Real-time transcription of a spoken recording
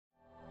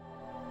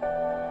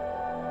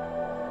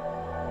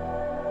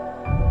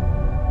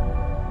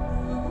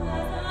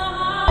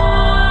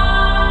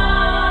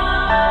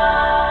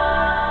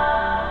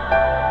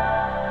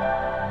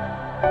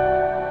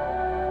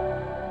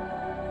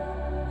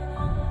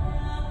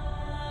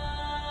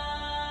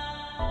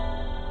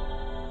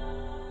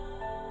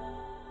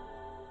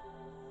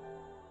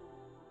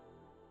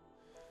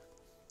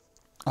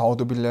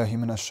أعوذ بالله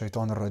من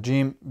الشيطان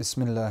الرجيم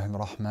بسم الله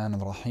الرحمن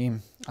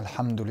الرحيم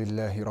الحمد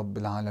لله رب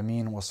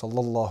العالمين وصلى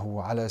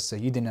الله على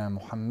سيدنا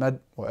محمد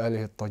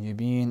وآله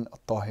الطيبين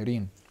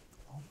الطاهرين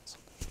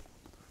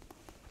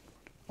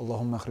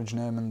اللهم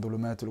اخرجنا من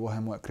ظلمات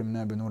الوهم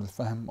وأكرمنا بنور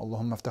الفهم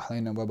اللهم افتح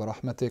علينا باب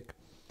رحمتك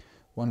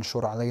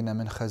وانشر علينا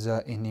من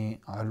خزائن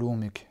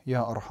علومك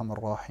يا أرحم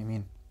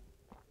الراحمين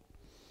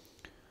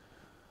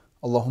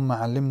اللهم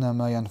علمنا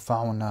ما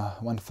ينفعنا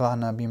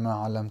وانفعنا بما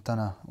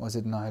علمتنا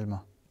وزدنا علما.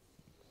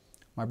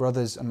 My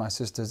brothers and my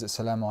sisters,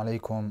 Assalamu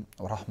alaikum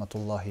wa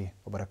rahmatullahi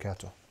wa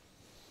barakatuh.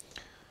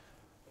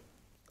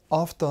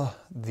 After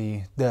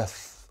the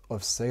death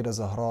of Sayyidah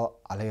Zahra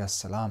alayhi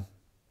salam,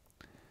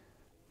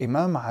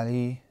 Imam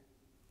Ali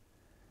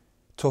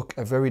took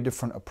a very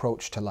different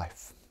approach to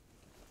life.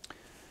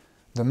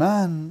 The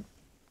man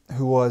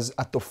who was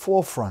at the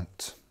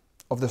forefront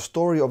of the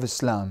story of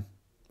Islam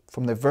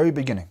from the very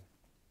beginning,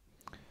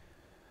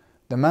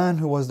 the man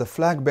who was the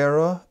flag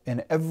bearer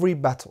in every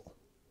battle,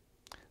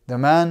 the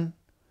man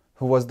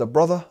who was the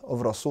brother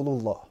of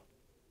Rasulullah,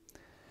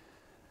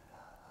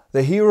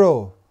 the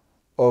hero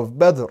of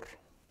Badr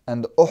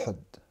and Uhud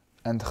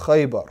and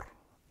Khaybar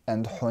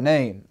and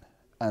Hunayn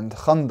and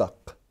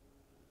Khandaq,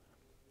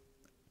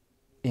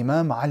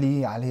 Imam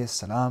Ali alayhi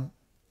salam,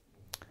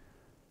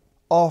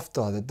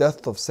 after the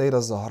death of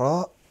Sayyidah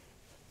Zahra,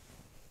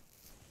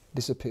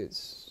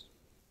 disappears.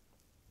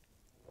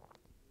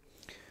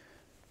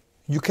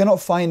 You cannot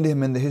find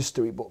him in the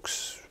history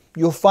books.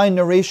 You'll find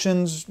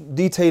narrations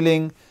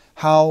detailing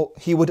how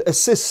he would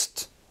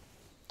assist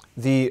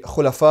the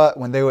Khulafa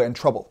when they were in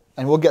trouble.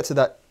 And we'll get to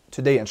that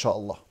today,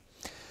 inshaAllah.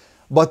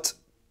 But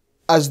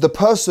as the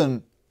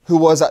person who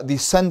was at the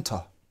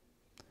center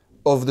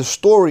of the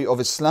story of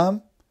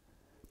Islam,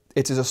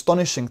 it is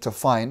astonishing to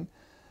find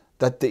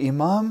that the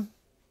Imam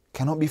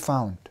cannot be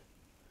found.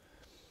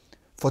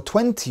 For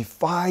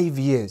 25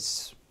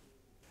 years,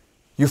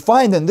 you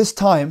find in this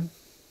time,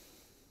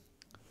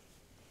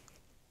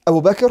 Abu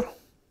Bakr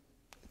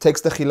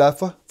takes the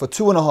Khilafah for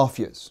 2.5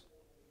 years.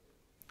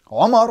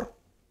 Umar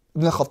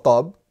ibn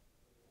al-Khattab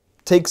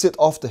takes it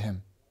after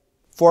him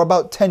for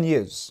about 10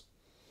 years.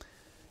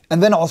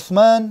 And then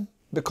Uthman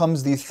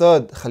becomes the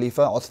third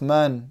Khalifa,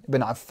 Uthman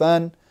ibn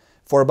Affan,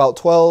 for about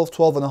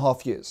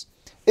 12.5 years.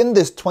 In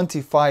this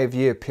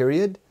 25-year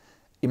period,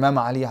 Imam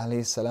Ali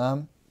alayhi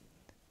salam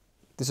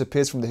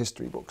disappears from the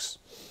history books.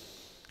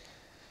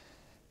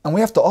 And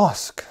we have to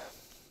ask,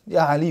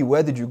 Ya Ali,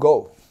 where did you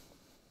go?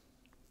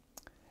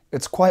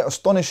 It's quite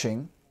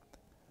astonishing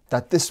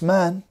that this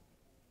man,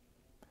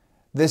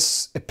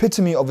 this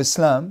epitome of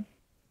Islam,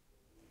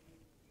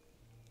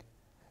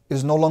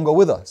 is no longer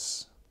with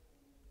us.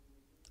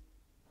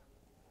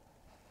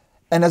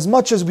 And as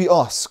much as we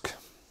ask,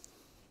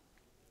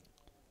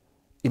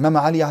 Imam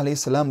Ali alayhi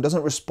salam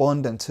doesn't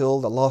respond until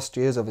the last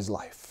years of his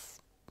life.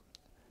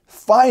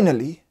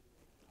 Finally,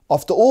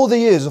 after all the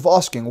years of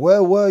asking,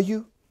 where were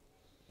you?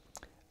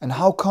 And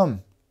how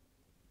come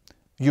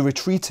you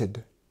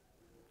retreated?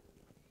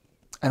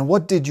 And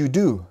what did you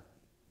do?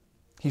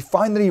 He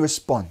finally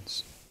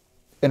responds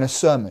in a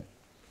sermon.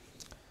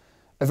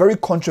 A very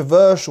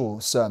controversial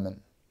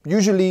sermon.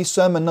 Usually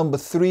sermon number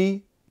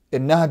 3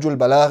 in Nahjul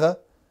Balagha,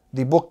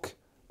 the book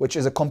which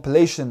is a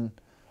compilation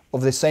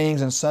of the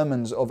sayings and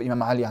sermons of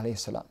Imam Ali alayhi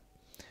salam.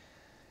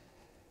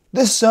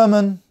 This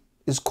sermon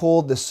is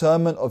called the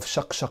Sermon of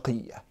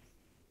Shaqshaqiyya.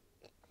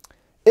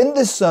 In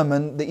this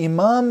sermon, the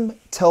Imam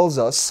tells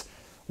us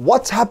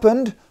what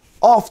happened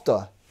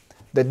after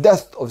the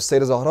death of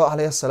Sayyidah Zahra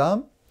alayhi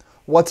salam,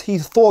 what he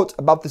thought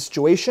about the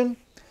situation,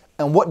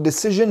 and what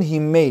decision he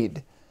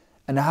made,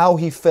 and how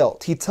he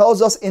felt. He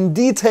tells us in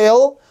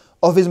detail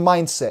of his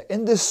mindset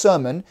in this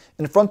sermon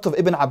in front of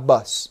Ibn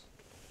Abbas,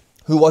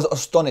 who was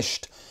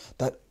astonished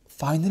that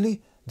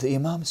finally the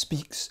Imam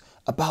speaks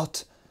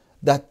about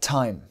that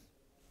time.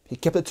 He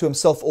kept it to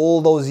himself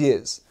all those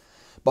years,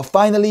 but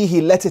finally he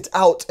let it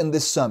out in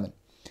this sermon.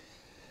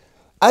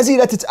 As he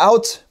let it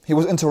out, he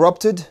was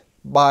interrupted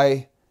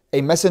by a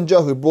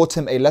messenger who brought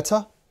him a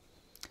letter.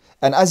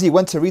 And as he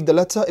went to read the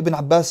letter, Ibn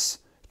Abbas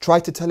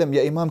tried to tell him,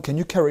 Ya Imam, can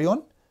you carry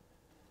on?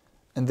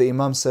 And the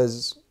Imam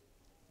says,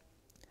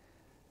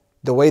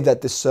 the way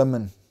that this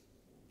sermon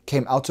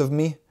came out of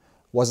me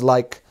was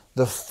like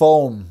the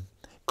foam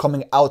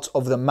coming out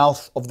of the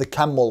mouth of the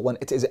camel when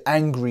it is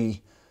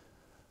angry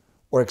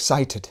or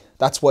excited.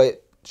 That's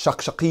what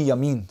shaqshaqiyya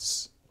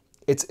means.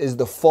 It is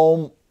the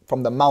foam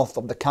from the mouth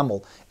of the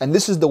camel. And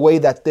this is the way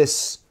that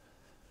this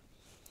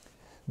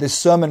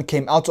sermon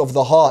came out of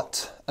the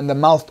heart and the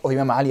mouth of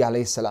Imam Ali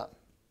alayhi salam.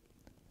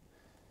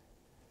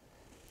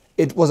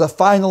 It was a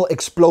final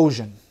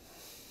explosion.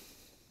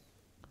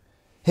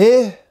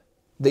 Here,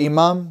 the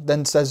Imam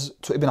then says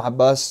to Ibn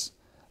Abbas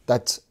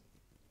that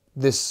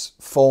this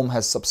foam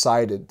has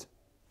subsided.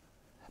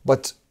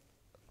 But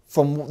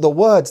from the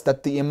words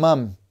that the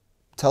Imam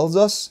tells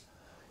us,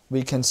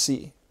 we can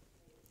see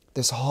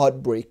this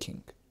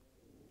heartbreaking,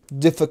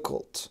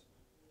 difficult,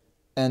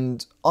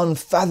 and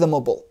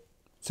unfathomable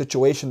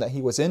situation that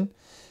he was in.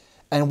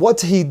 And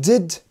what he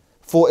did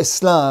for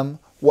Islam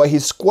where he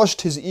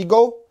squashed his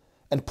ego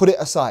and put it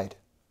aside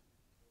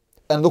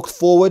and looked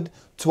forward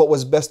to what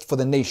was best for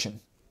the nation,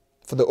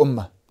 for the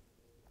ummah.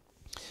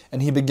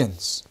 And he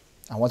begins.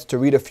 I wanted to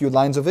read a few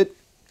lines of it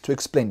to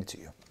explain it to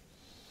you.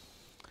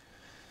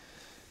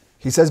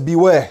 He says,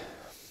 beware,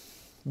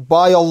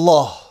 by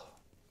Allah,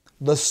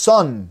 the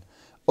son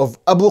of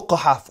Abu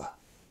Quhafa,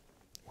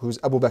 who's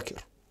Abu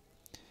Bakr.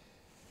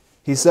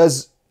 He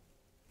says,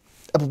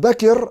 Abu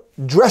Bakr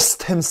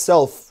dressed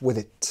himself with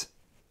it.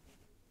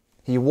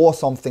 He wore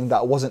something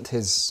that wasn't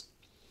his.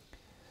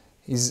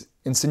 He's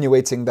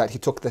insinuating that he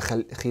took the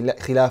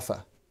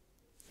khilafah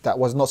that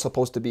was not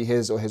supposed to be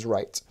his or his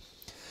right.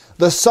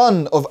 The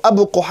son of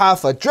Abu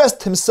Quhafa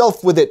dressed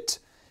himself with it,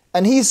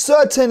 and he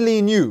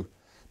certainly knew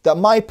that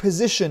my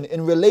position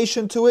in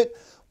relation to it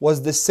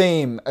was the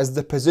same as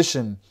the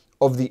position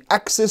of the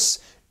axis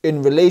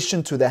in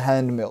relation to the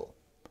hand mill.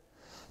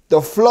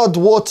 The flood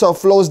water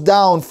flows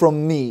down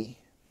from me,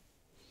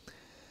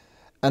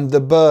 and the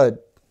bird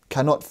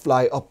cannot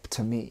fly up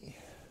to me.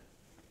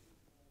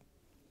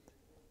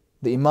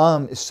 The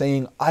Imam is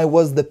saying, I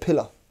was the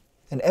pillar,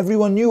 and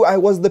everyone knew I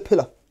was the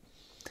pillar.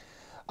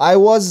 I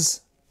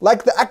was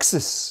like the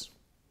axis.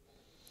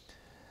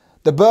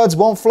 The birds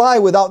won't fly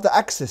without the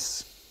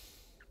axis.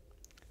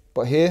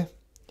 But here,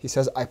 he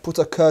says, I put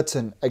a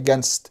curtain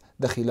against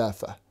the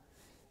khilafah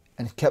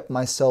and kept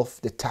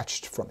myself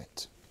detached from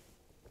it.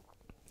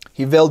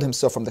 He veiled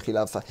himself from the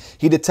khilafah.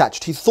 He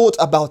detached. He thought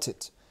about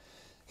it.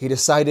 He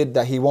decided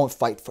that he won't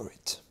fight for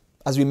it.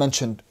 As we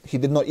mentioned, he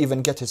did not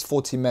even get his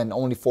 40 men.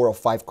 Only 4 or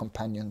 5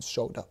 companions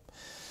showed up.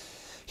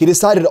 He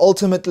decided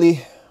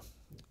ultimately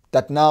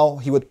that now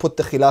he would put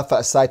the khilafah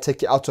aside,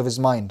 take it out of his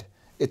mind.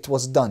 It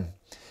was done.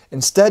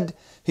 Instead,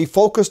 he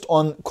focused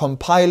on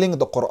compiling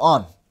the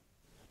Quran.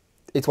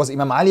 It was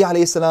Imam Ali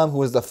alayhi salam who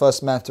was the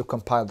first man to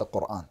compile the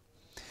Quran.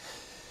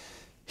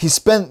 He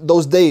spent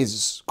those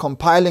days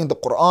compiling the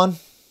Quran,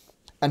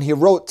 and he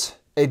wrote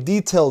a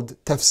detailed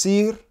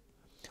tafsir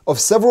of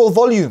several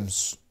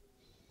volumes.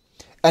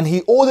 And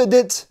he ordered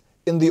it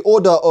in the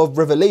order of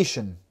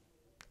revelation,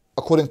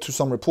 according to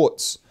some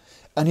reports.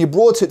 And he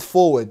brought it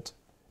forward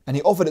and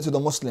he offered it to the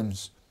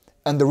Muslims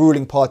and the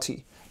ruling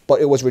party,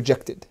 but it was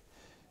rejected.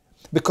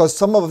 Because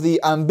some of the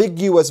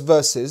ambiguous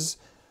verses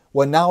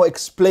were now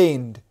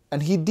explained,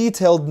 and he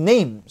detailed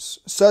names,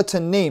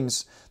 certain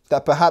names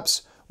that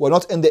perhaps were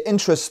not in the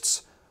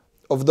interests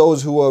of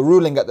those who were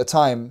ruling at the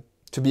time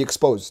to be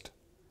exposed.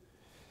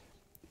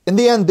 In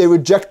the end, they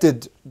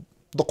rejected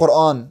the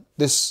Quran,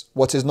 this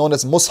what is known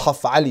as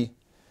Mus'haf Ali.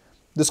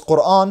 This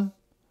Quran,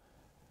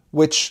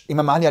 which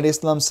Imam Ali alayhi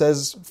salam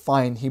says,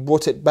 fine, he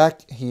brought it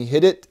back, he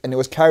hid it, and it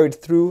was carried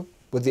through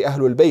with the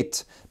Ahlul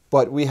Bayt,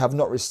 but we have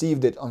not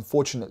received it,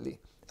 unfortunately.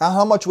 And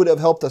how much would it have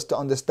helped us to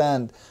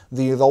understand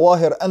the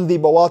Zawahir and the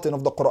Bawatin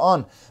of the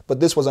Quran? But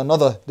this was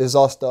another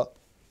disaster,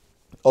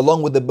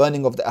 along with the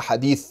burning of the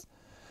Ahadith.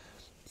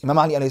 Imam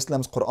Ali alayhi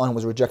salam's Quran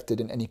was rejected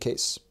in any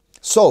case.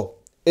 So,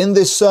 in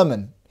this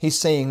sermon, he's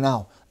saying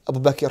now, Abu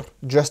Bakr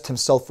dressed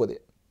himself with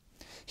it.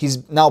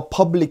 He's now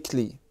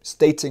publicly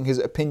stating his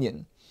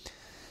opinion.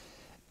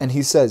 And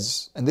he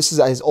says, and this is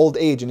at his old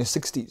age, in his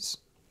 60s,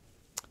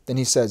 then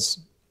he says,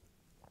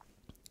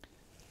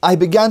 I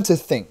began to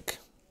think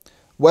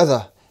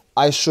whether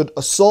I should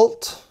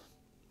assault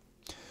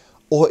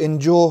or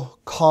endure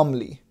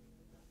calmly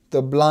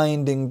the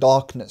blinding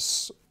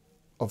darkness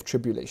of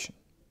tribulation,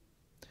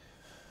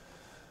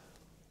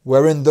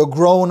 wherein the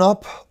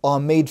grown-up are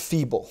made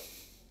feeble,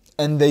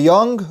 and the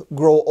young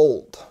grow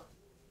old,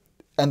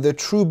 and the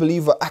true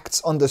believer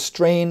acts under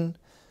strain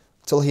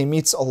till he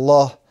meets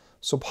Allah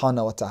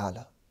subhanahu wa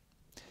ta'ala.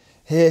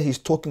 Here he's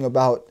talking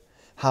about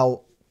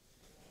how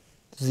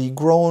the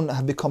grown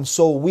have become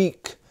so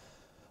weak.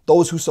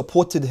 Those who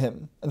supported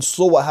him and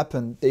saw what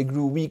happened, they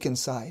grew weak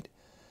inside.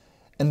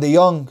 And the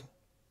young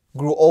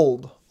grew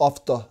old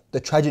after the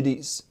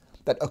tragedies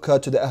that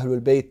occurred to the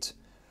Ahlul Bayt.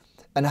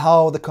 And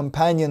how the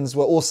companions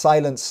were all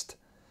silenced.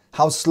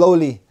 How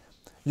slowly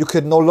you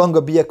could no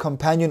longer be a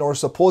companion or a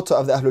supporter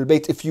of the Ahlul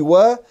Bayt. If you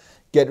were,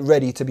 get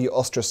ready to be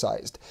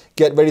ostracized.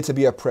 Get ready to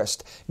be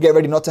oppressed. Get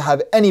ready not to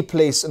have any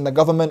place in the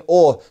government,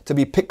 or to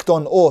be picked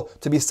on, or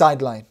to be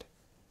sidelined.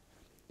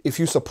 If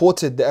you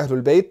supported the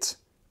Ahlul Bayt,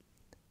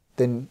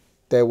 then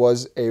there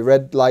was a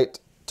red light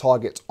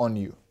target on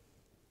you.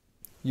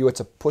 You were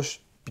to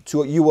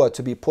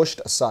be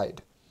pushed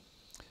aside.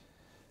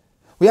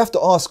 We have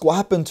to ask, what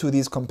happened to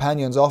these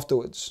companions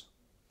afterwards?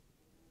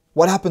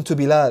 What happened to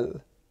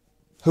Bilal,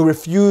 who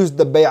refused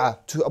the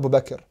bay'ah to Abu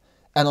Bakr,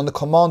 and on the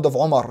command of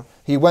Umar,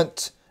 he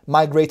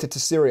migrated to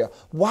Syria?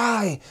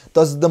 Why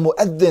does the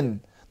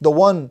mu'adhin, the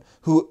one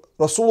who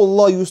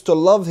Rasulullah used to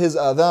love his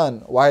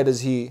adhan, why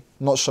does he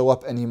not show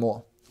up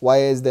anymore? Why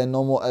is there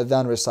no more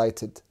adhan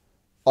recited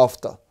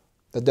after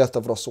the death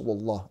of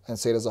Rasulullah and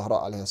Sayyidah Zahra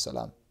alayhi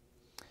salam?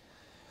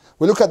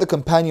 We look at the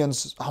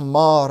companions,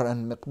 Ammar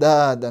and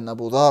Miqdad and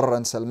Abu Dharr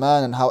and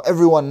Salman, and how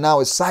everyone now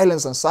is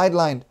silenced and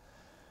sidelined.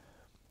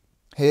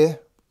 Here,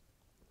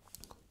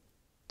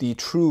 the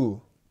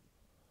true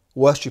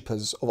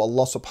worshippers of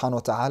Allah subhanahu wa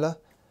ta'ala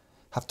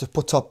have to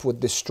put up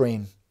with this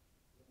strain.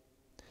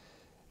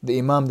 the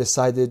Imam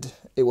decided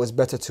it was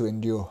better to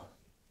endure.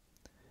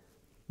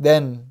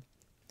 Then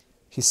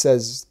he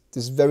says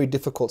this very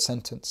difficult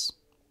sentence.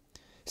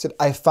 He said,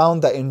 I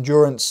found that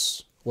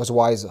endurance was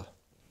wiser.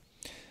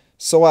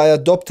 So I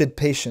adopted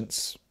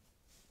patience,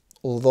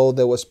 although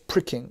there was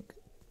pricking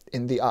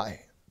in the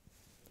eye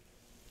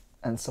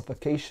and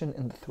suffocation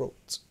in the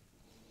throat.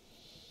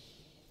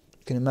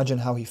 You can imagine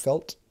how he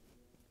felt.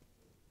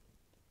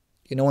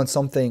 You know, when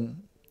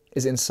something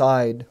is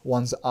inside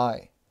one's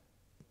eye,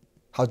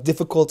 how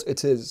difficult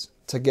it is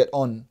to get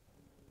on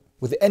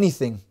with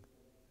anything.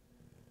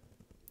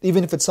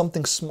 Even if it's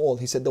something small,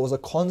 he said there was a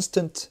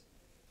constant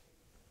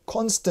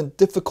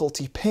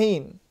difficulty,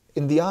 pain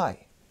in the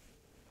eye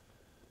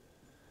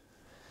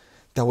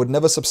that would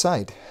never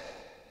subside.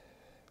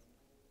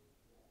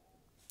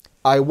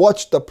 I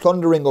watched the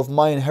plundering of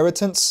my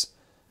inheritance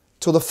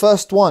till the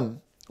first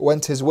one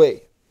went his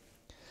way,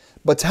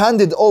 but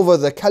handed over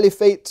the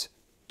caliphate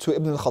to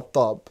Ibn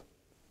al-Khattab.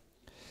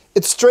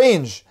 It's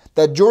strange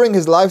that during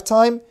his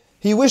lifetime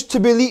he wished to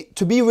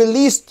be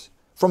released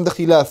from the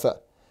Khilafah,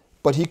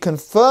 but he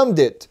confirmed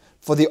it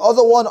for the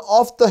other one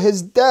after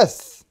his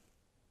death.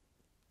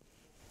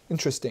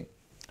 Interesting.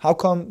 How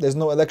come there's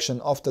no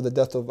election after the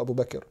death of Abu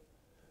Bakr?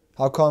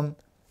 How come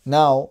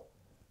now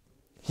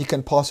he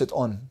can pass it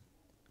on?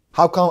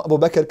 How come Abu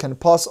Bakr can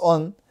pass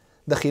on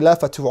the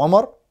Khilafah to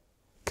Umar,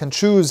 can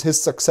choose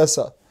his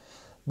successor,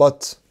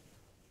 but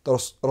the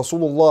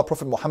Rasulullah,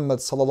 Prophet Muhammad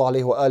sallallahu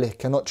alaihi wasallam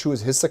cannot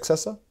choose his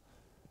successor?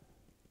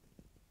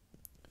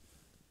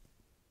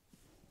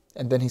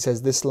 And then he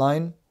says this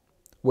line,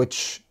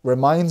 which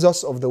reminds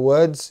us of the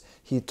words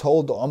he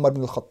told Umar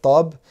ibn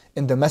al-Khattab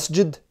in the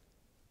masjid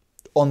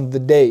on the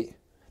day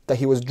that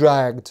he was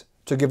dragged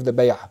to give the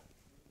bay'ah.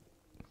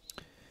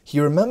 He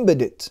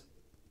remembered it.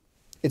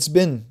 It's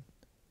been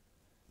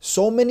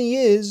so many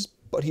years,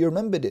 but he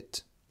remembered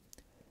it.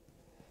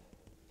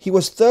 He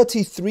was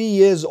 33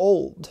 years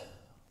old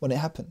when it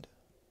happened.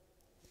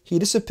 He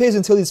disappears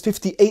until he's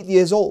 58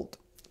 years old.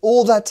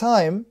 All that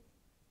time,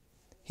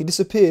 he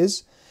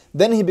disappears.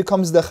 Then he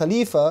becomes the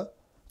Khalifa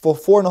for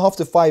 4.5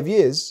 to 5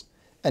 years.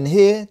 And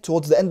here,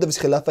 towards the end of his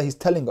Khilafah, he's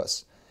telling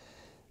us.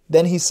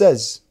 Then he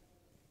says,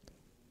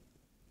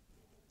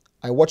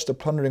 I watched the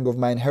plundering of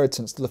my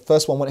inheritance till the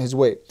first one went his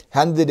way,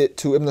 handed it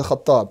to Ibn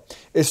al-Khattab.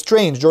 It's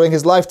strange, during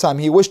his lifetime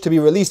he wished to be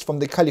released from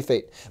the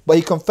caliphate, but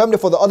he confirmed it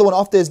for the other one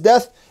after his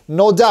death.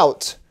 No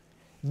doubt,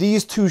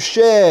 these two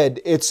shared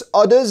its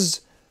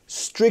udders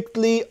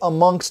strictly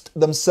amongst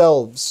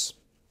themselves.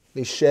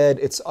 They shared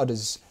its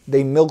udders.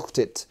 They milked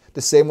it.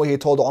 The same way he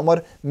told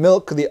Umar,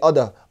 milk the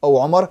udder.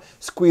 Oh Umar,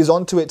 squeeze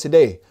onto it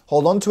today.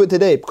 Hold on to it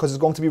today because it's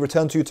going to be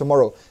returned to you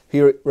tomorrow. He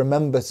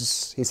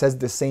remembers, he says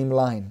the same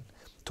line.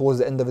 Towards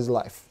the end of his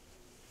life,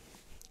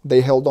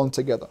 they held on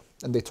together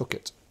and they took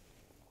it.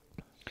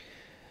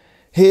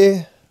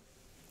 Here,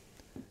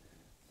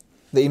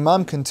 the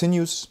Imam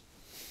continues,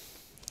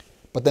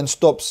 but then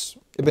stops.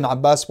 Ibn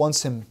Abbas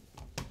wants him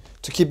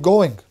to keep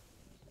going.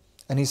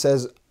 And he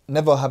says,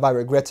 never have I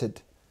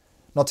regretted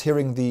not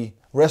hearing the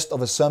rest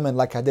of a sermon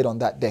like I did on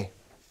that day.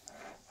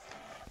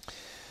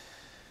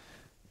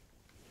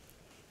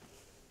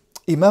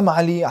 Imam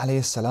Ali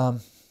alayhi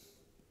salam,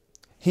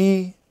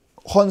 he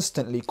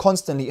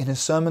constantly in his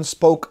sermon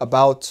spoke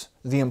about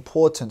the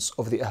importance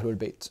of the Ahlul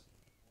Bayt.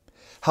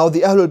 How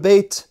the Ahlul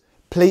Bayt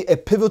play a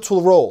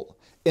pivotal role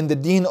in the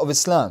deen of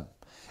Islam.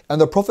 And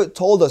the Prophet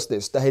told us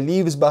this, that he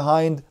leaves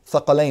behind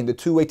Thaqalain, the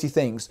two weighty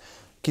things,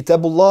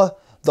 Kitabullah,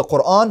 the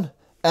Quran,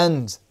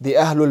 and the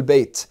Ahlul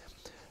Bayt.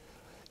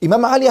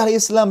 Imam Ali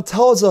alayhi salam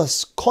tells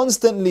us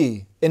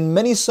constantly in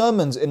many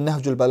sermons in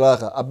Nahjul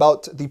Balagha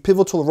about the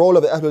pivotal role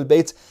of the Ahlul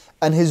Bayt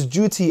and his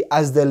duty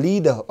as the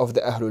leader of the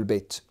Ahlul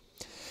Bayt.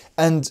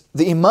 And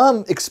the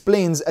Imam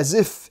explains as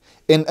if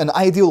in an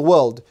ideal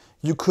world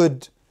you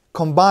could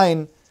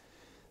combine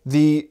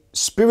the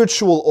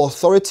spiritual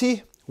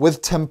authority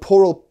with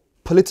temporal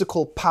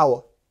political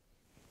power.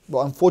 But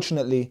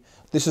unfortunately,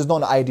 this is not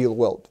an ideal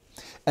world.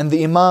 And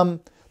the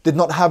Imam did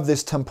not have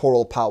this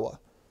temporal power.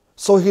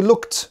 So he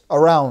looked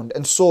around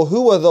and saw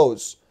who were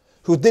those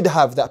who did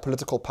have that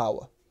political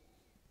power.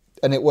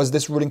 And it was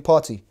this ruling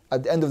party.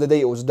 At the end of the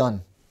day, it was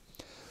done.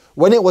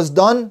 When it was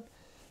done,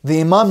 the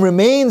Imam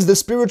remains the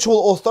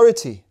spiritual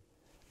authority.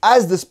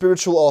 As the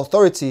spiritual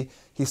authority,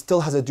 he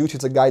still has a duty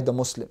to guide the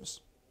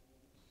Muslims.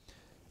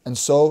 And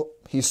so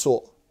he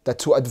saw that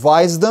to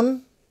advise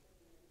them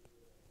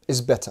is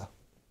better.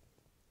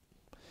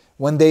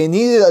 When they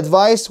needed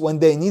advice, when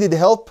they needed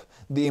help,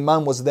 the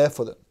Imam was there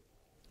for them.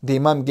 The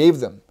Imam gave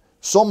them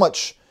so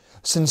much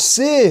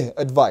sincere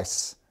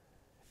advice.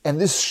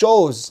 And this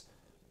shows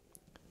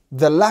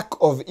the lack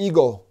of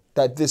ego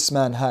that this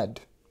man had.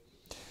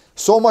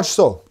 So much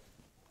so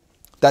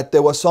that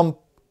there were some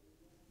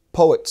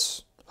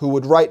poets who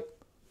would write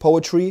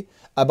poetry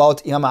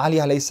about Imam Ali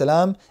alayhi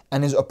salam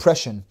and his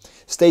oppression,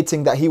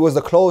 stating that he was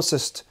the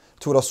closest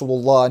to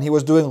Rasulullah and he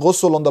was doing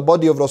ghusl on the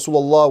body of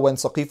Rasulullah when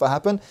Saqifa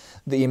happened.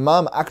 The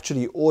Imam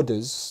actually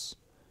orders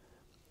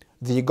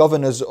the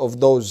governors of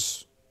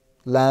those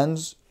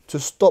lands to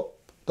stop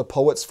the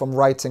poets from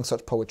writing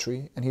such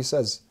poetry, and he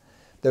says,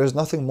 there is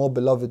nothing more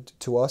beloved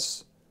to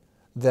us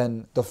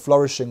than the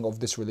flourishing of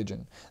this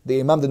religion. The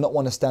Imam did not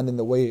want to stand in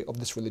the way of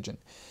this religion.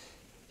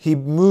 He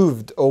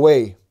moved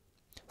away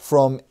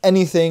from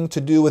anything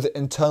to do with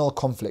internal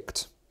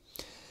conflict.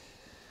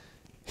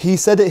 He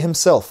said it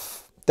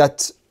himself,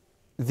 that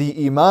the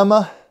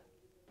imamah,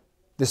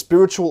 the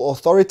spiritual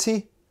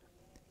authority,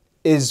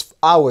 is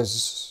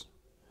ours.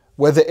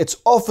 Whether it's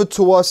offered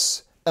to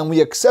us and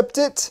we accept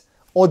it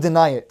or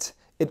deny it,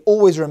 it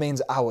always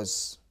remains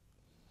ours.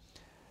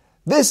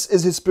 This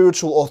is his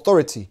spiritual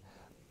authority,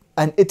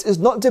 and it is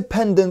not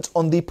dependent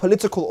on the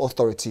political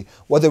authority,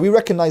 whether we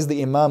recognize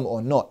the imam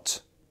or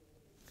not.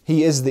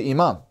 He is the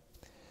imam.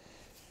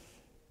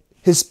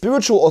 His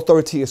spiritual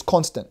authority is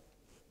constant.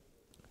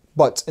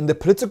 But in the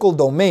political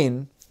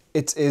domain,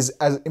 it is,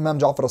 as Imam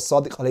Ja'far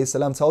as-Sadiq alayhi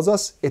salam tells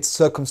us, it's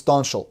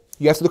circumstantial.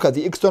 You have to look at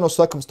the external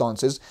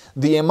circumstances.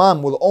 The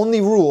imam will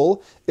only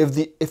rule if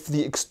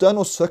the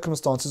external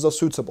circumstances are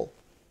suitable.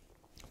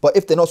 But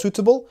if they're not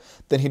suitable,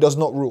 then he does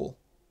not rule.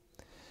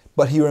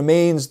 But he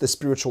remains the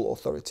spiritual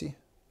authority.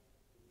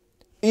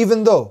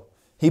 Even though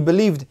he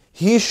believed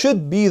he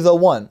should be the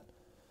one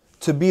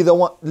to be the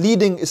one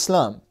leading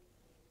Islam,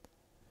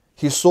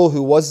 he saw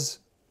who was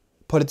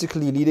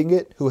politically leading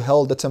it, who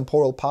held the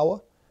temporal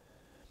power,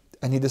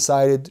 and he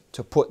decided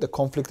to put the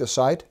conflict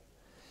aside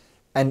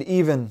and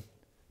even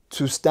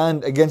to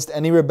stand against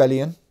any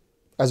rebellion,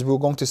 as we're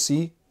going to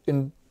see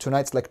in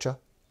tonight's lecture.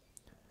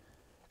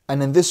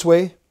 And in this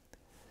way,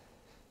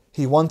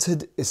 he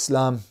wanted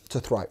Islam to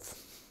thrive.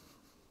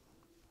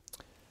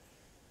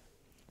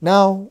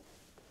 Now,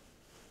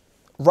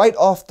 right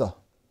after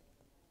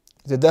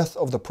the death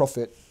of the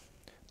Prophet,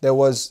 there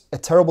was a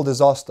terrible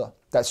disaster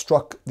that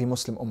struck the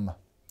Muslim Ummah.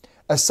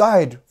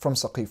 Aside from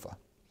Saqifa,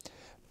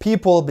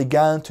 people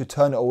began to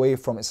turn away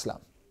from Islam.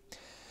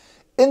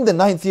 In the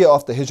 9th year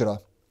after Hijrah,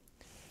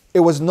 it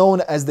was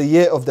known as the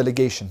year of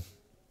delegation,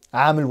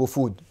 Aam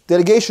al-Wufud.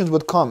 Delegations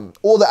would come,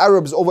 all the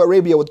Arabs over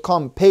Arabia would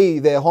come, pay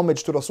their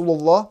homage to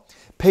Rasulullah,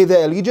 pay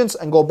their allegiance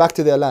and go back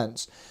to their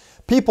lands.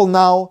 People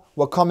now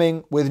were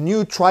coming with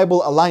new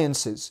tribal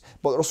alliances,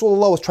 but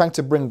Rasulullah was trying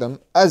to bring them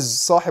as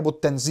Sahib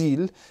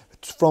al-Tanzil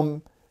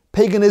from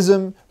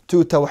paganism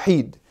to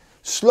Tawheed.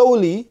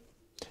 Slowly,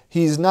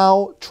 he's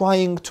now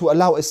trying to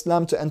allow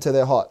Islam to enter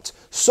their heart.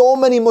 So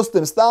many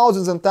Muslims,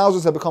 thousands and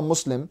thousands have become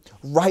Muslim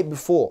right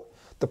before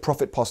the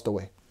Prophet passed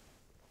away.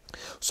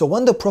 So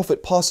when the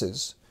Prophet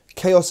passes,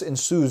 chaos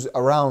ensues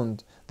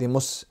around the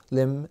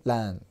Muslim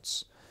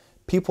lands.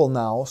 People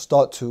now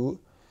start to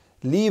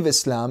leave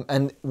Islam,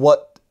 and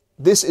what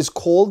this is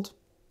called,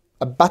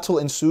 a battle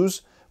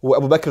ensues where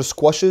Abu Bakr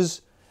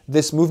squashes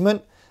this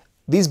movement.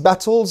 These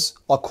battles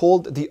are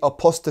called the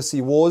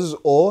apostasy wars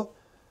or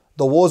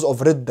the wars of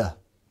Ridda.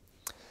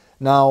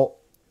 Now,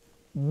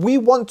 we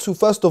want to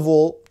first of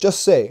all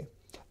just say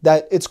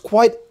that it's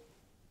quite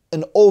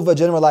an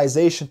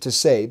overgeneralization to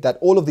say that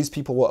all of these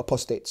people were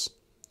apostates.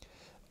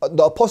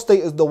 The apostate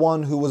is the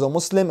one who was a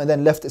Muslim and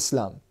then left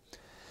Islam.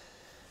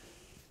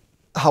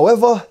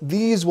 However,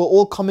 these were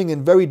all coming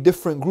in very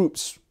different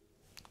groups.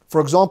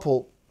 For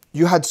example,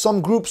 you had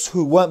some groups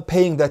who weren't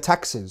paying their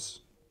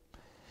taxes.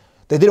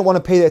 They didn't want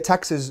to pay their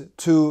taxes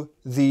to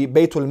the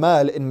Baytul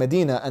Mal in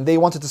Medina, and they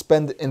wanted to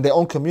spend in their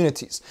own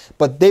communities.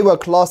 But they were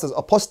classed as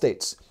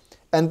apostates.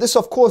 And this,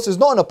 of course, is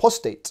not an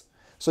apostate.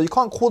 So you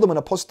can't call them an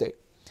apostate.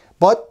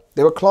 But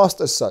they were classed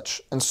as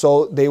such. And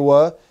so they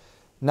were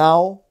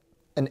now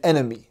an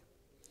enemy.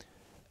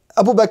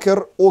 Abu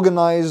Bakr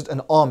organized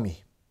an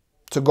army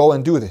to go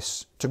and do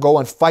this, to go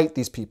and fight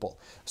these people.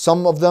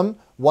 Some of them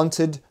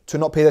wanted to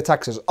not pay their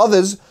taxes.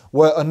 Others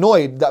were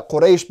annoyed that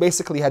Quraysh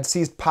basically had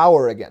seized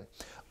power again.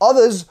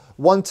 Others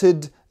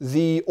wanted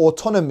the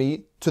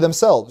autonomy to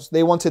themselves.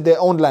 They wanted their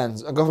own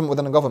lands, a government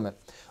within a government.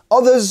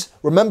 Others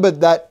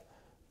remembered that,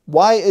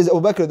 why is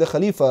Abu Bakr the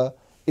Khalifa?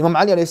 Imam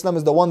Ali alayhi salam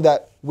is the one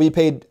that we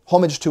paid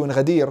homage to in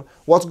Ghadir.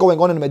 What's going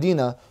on in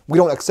Medina? We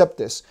don't accept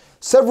this.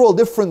 Several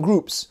different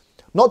groups.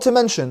 Not to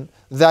mention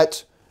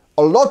that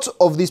a lot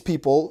of these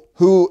people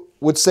who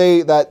would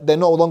say that they're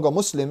no longer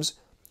Muslims,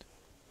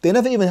 they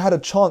never even had a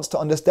chance to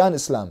understand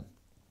Islam.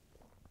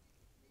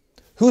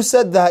 Who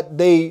said that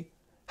they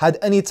had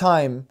any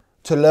time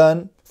to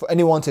learn, for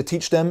anyone to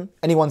teach them,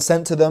 anyone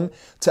sent to them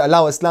to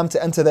allow Islam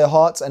to enter their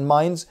hearts and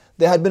minds?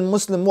 They had been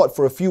Muslim, what,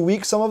 for a few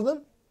weeks, some of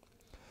them?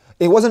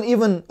 It wasn't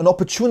even an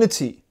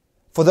opportunity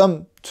for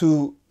them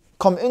to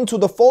come into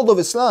the fold of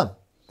Islam.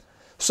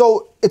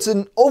 So it's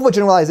an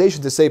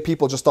overgeneralization to say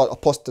people just start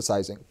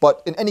apostatizing.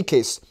 But in any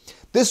case,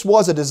 this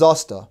was a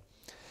disaster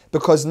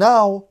because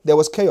now there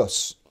was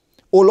chaos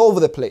all over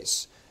the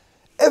place.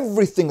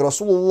 Everything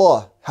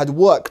Rasulullah had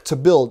worked to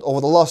build over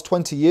the last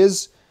 20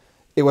 years,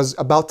 it was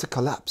about to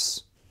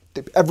collapse.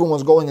 Everyone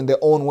was going in their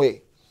own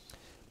way.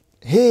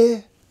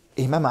 Here,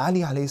 Imam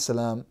Ali alayhi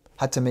salam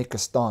had to make a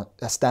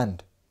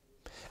stand.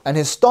 And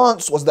his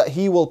stance was that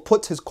he will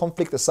put his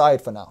conflict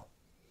aside for now.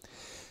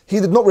 He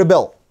did not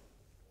rebel.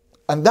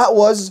 And that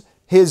was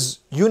his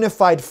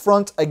unified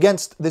front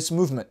against this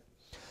movement.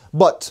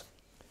 But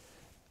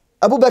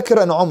Abu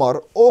Bakr and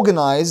Umar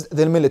organized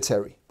their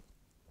military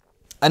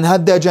and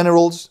had their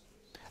generals,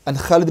 and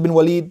Khalid bin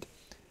Walid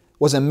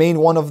was a main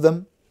one of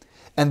them,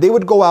 and they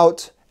would go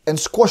out and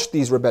squash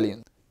these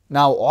rebellions.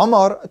 Now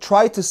Umar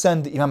tried to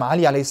send Imam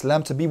Ali alayhi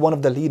salam to be one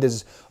of the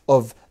leaders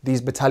of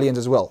these battalions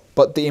as well,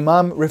 but the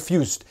Imam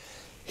refused.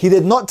 He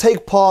did not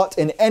take part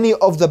in any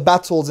of the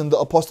battles in the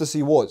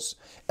apostasy wars.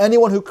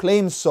 Anyone who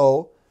claims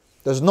so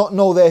does not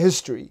know their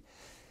history.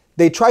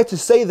 They try to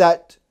say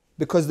that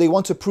because they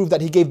want to prove that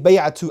he gave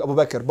bay'ah to Abu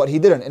Bakr, but he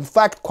didn't. In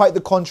fact, quite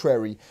the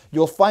contrary.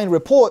 You'll find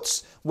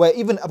reports where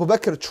even Abu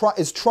Bakr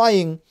is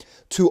trying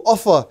to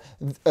offer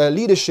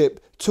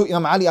leadership to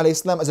Imam Ali alayhi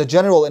salam as a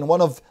general in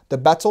one of the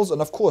battles. And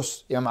of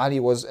course, Imam Ali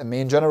was a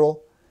main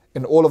general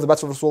in all of the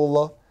battles of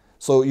Rasulullah.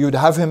 So you'd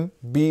have him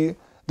be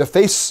the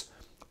face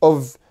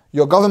of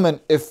your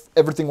government if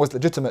everything was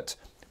legitimate.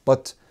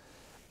 But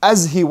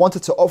as he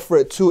wanted to offer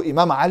it to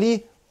Imam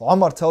Ali,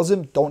 Umar tells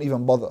him, don't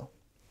even bother.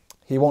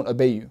 He won't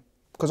obey you.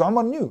 Because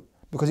Umar knew,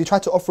 because he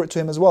tried to offer it to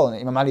him as well, and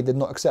Imam Ali did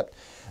not accept.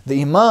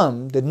 The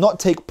Imam did not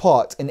take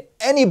part in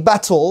any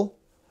battle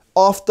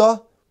after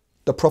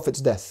the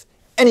Prophet's death.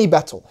 Any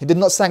battle. He did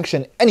not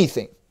sanction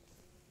anything.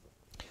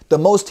 The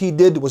most he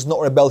did was not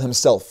rebel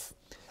himself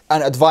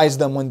and advise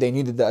them when they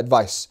needed the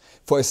advice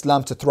for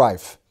Islam to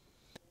thrive.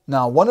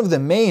 Now, one of the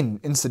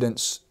main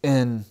incidents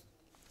in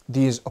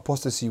these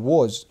apostasy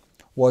wars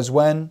was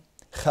when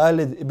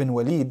Khalid ibn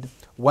Walid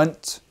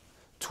went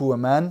to a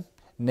man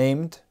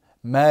named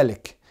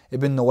Malik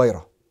ibn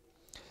Nuwayra.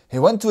 He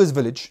went to his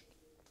village.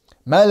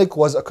 Malik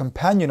was a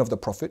companion of the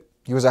Prophet.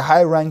 He was a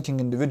high-ranking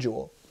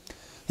individual.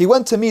 He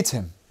went to meet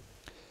him.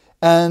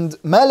 And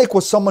Malik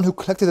was someone who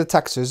collected the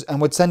taxes and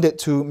would send it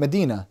to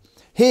Medina.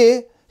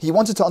 Here, he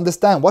wanted to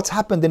understand what's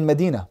happened in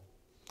Medina.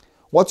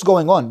 What's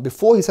going on?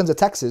 Before he sends the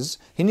taxes,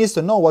 he needs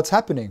to know what's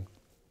happening.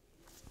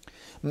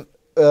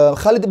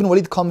 Khalid ibn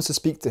Walid comes to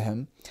speak to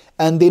him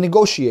and they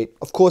negotiate.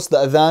 Of course, the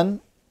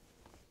adhan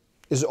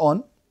is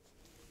on.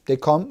 They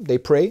come, they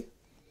pray.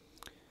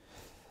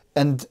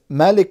 And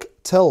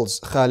Malik tells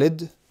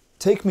Khalid,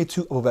 take me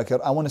to Abu Bakr.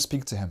 I want to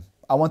speak to him.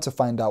 I want to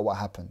find out what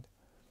happened.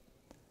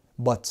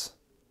 But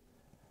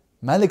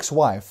Malik's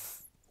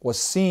wife was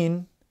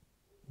seen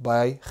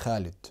by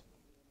Khalid.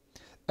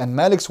 And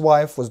Malik's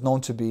wife was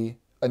known to be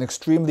an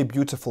extremely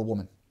beautiful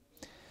woman.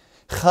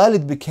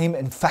 Khalid became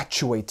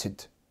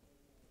infatuated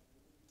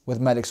with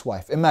Malik's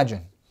wife.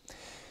 Imagine.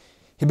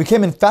 He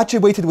became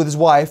infatuated with his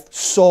wife,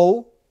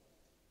 so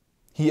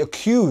he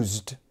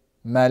accused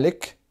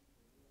Malik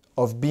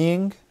of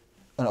being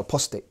an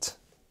apostate.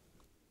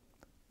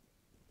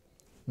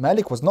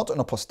 Malik was not an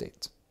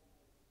apostate.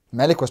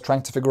 Malik was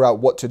trying to figure out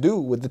what to do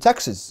with the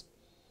taxes.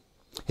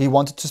 He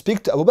wanted to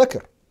speak to Abu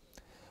Bakr,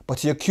 but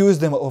he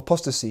accused him of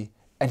apostasy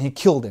and he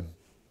killed him.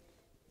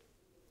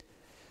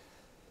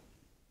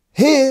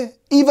 Here,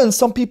 even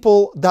some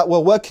people that were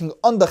working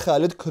under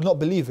Khalid could not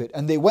believe it,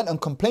 and they went and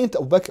complained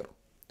to Abu Bakr.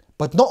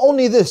 But not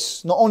only did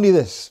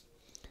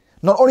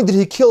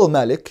he kill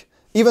Malik,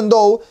 even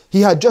though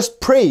he had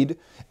just prayed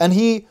and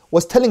he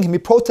was telling him, he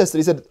protested,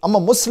 he said, I'm a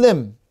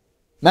Muslim,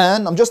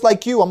 man, I'm just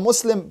like you, I'm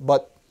Muslim.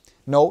 But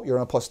no, you're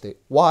an apostate.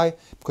 Why?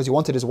 Because he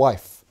wanted his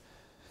wife.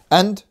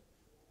 And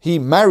he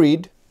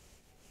married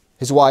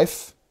his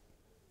wife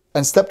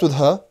and slept with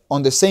her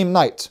on the same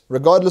night,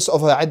 regardless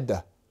of her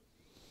iddah.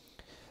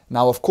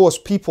 Now, of course,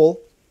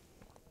 people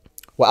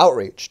were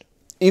outraged.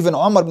 Even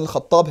Umar ibn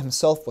al-Khattab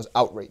himself was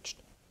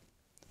outraged.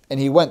 And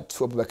he went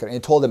to Abu Bakr and he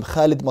told him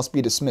Khalid must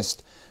be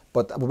dismissed.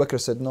 But Abu Bakr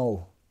said,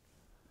 no,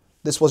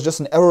 this was just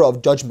an error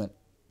of judgment.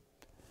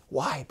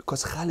 Why?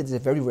 Because Khalid is a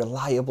very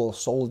reliable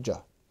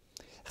soldier.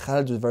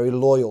 Khalid was very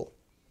loyal.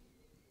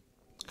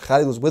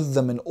 Khalid was with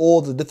them in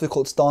all the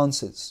difficult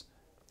stances.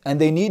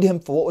 And they need him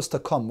for what was to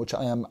come, which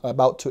I am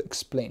about to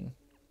explain.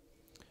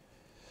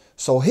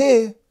 So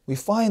here we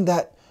find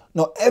that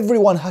not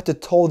everyone had to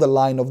toe the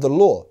line of the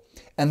law.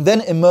 And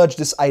then emerged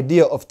this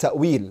idea of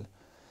ta'wil.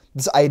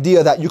 This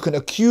idea that you can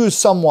accuse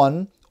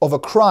someone of a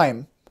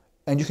crime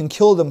and you can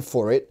kill them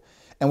for it.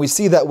 And we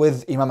see that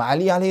with Imam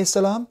Ali alayhi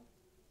salam,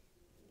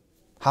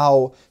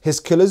 how his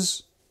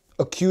killers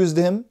accused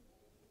him,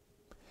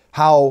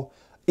 how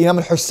Imam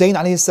al-Hussein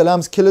alayhi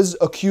salam's killers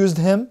accused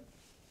him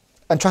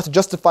and tried to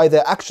justify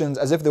their actions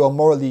as if they were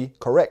morally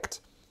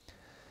correct.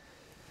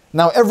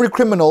 Now every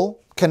criminal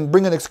can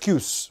bring an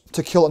excuse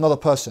to kill another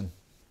person.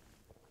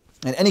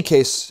 In any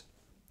case,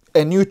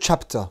 a new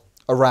chapter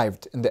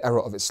arrived in the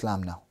era of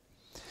Islam now.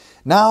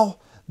 Now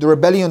the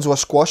rebellions were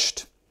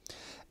squashed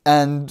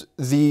and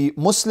the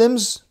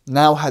Muslims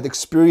now had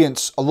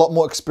a lot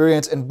more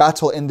experience in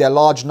battle in their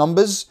large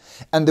numbers,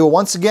 and they were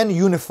once again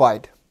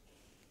unified.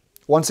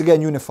 Once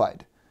again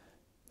unified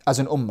as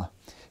an ummah.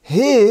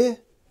 Here,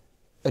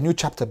 a new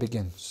chapter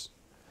begins.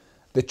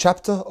 The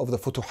chapter of the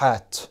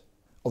futuhat,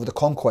 of the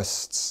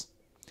conquests,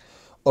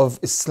 of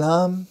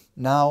Islam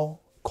now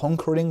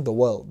conquering the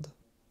world.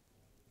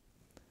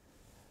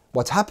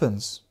 What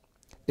happens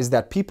is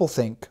that people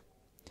think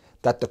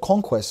that the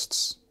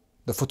conquests,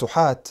 the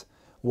futuhat,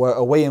 were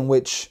a way in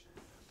which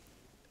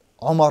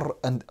Umar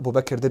and Abu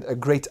Bakr did a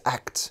great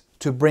act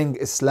to bring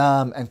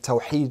Islam and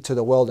Tawheed to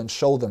the world and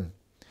show them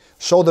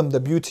the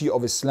beauty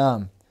of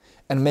Islam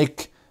and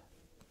make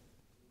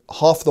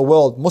half the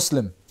world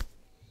Muslim.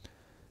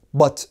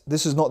 But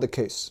this is not the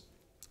case,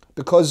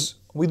 because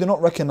we do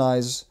not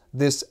recognize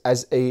this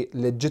as a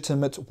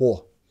legitimate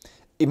war.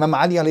 Imam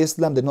Ali alayhi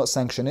salam did not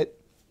sanction it.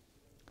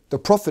 The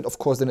Prophet, of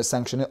course, didn't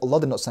sanction it.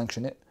 Allah did not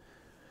sanction it.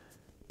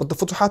 But the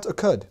futuhat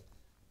occurred.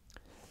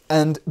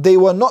 And they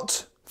were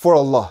not for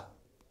Allah.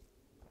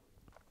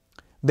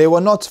 They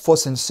were not for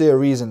sincere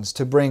reasons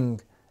to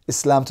bring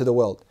Islam to the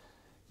world.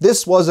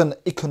 This was an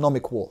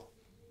economic war.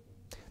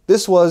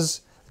 This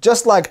was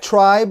just like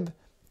tribe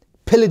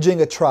pillaging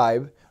a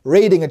tribe,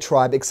 raiding a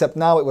tribe, except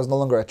now it was no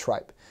longer a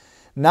tribe.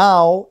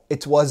 Now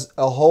it was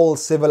a whole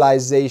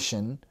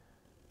civilization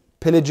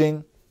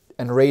pillaging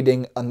and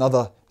raiding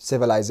another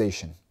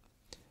civilization.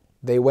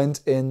 They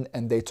went in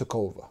and they took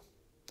over.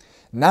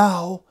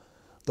 Now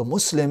the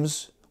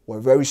Muslims were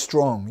very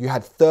strong. You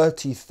had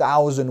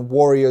 30,000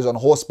 warriors on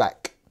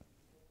horseback.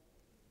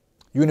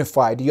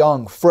 Unified,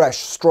 young, fresh,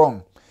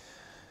 strong.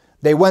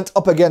 They went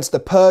up against the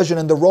Persian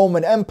and the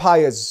Roman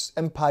empires.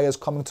 Empires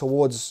coming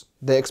towards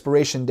their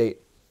expiration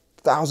date.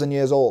 1,000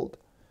 years old.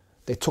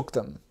 They took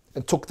them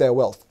and took their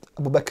wealth.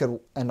 Abu Bakr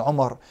and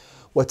Umar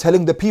were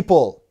telling the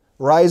people,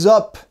 rise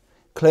up,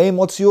 claim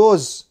what's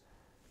yours.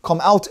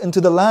 Come out into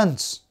the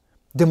lands.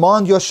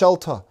 Demand your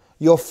shelter,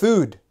 your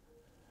food.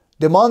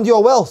 Demand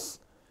your wealth.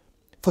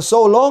 For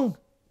so long,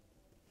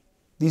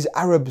 these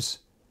Arabs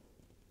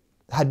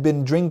had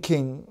been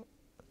drinking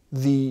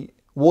the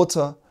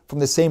water from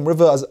the same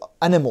river as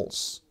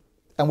animals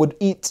and would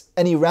eat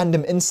any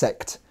random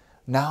insect.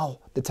 Now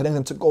they're telling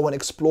them to go and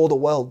explore the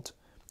world,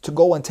 to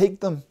go and take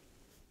them.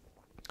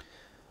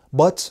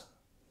 But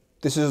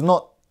this is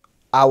not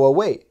our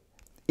way.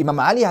 Imam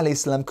Ali alayhi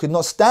salam could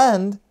not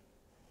stand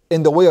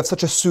in the way of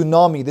such a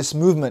tsunami, this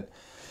movement.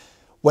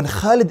 When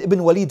Khalid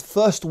ibn Walid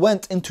first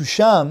went into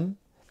Sham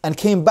and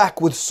came back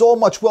with so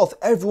much wealth,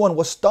 everyone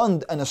was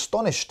stunned and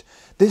astonished.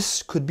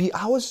 This could be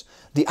ours?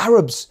 The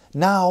Arabs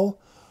now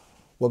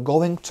were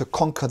going to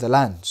conquer the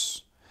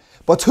lands.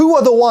 But who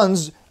are the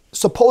ones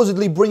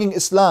supposedly bringing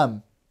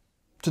Islam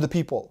to the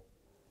people?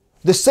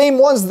 The same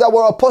ones that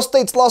were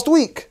apostates last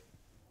week.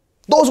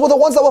 Those were the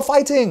ones that were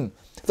fighting.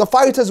 The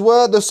fighters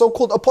were the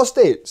so-called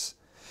apostates.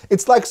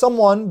 It's like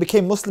someone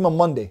became Muslim on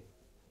Monday,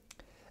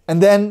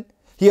 and then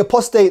he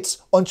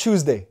apostates on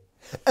Tuesday.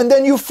 And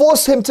then you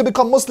force him to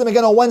become Muslim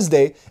again on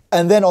Wednesday.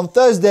 And then on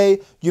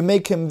Thursday, you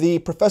make him the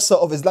professor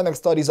of Islamic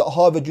studies at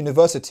Harvard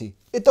University.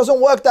 It doesn't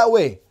work that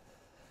way.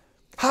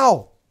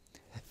 How?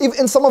 If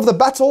in some of the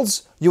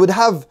battles, you would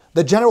have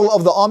the general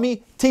of the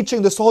army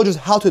teaching the soldiers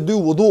how to do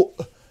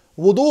wudu.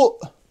 Wudu.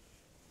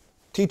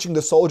 Teaching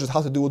the soldiers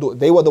how to do wudu.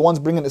 They were the ones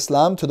bringing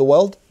Islam to the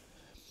world.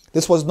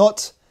 This was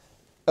not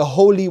a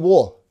holy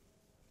war.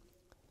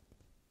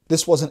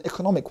 This was an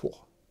economic war.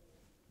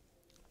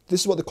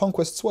 This is what the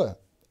conquests were.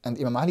 And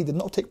Imam Ali did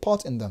not take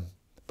part in them.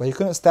 But he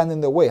couldn't stand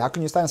in their way. How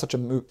can you stand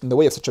in the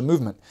way of such a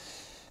movement?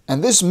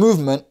 And this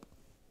movement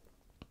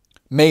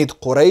made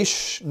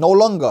Quraysh no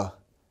longer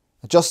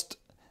just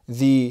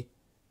the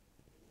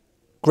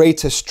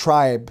greatest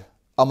tribe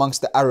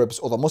amongst the Arabs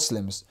or the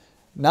Muslims.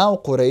 Now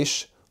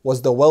Quraysh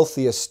was the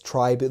wealthiest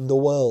tribe in the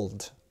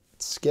world.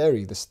 It's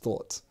scary, this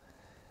thought.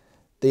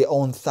 They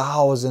owned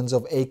thousands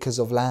of acres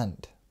of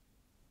land.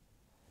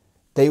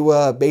 They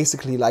were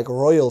basically like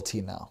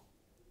royalty now.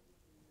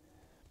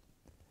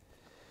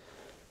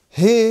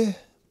 Here,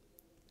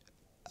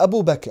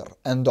 Abu Bakr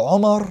and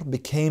Umar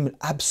became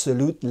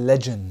absolute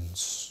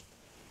legends.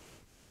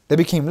 They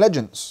became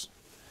legends.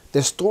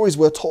 Their stories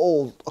were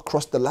told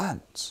across the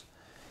lands.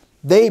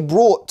 They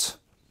brought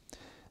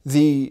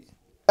the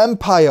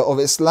empire of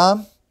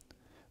Islam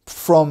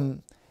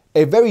from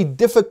a very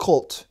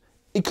difficult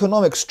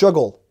economic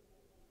struggle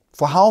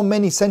for how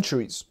many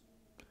centuries?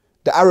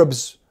 The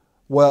Arabs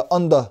were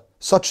under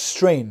such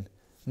strain.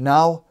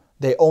 Now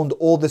they owned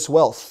all this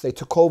wealth. They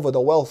took over the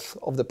wealth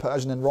of the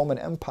Persian and Roman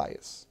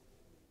empires.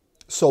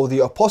 So the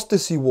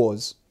apostasy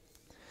wars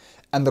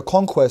and the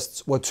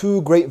conquests were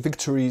two great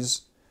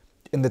victories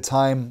in the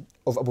time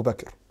of Abu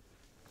Bakr.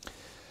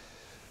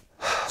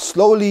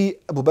 Slowly,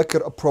 Abu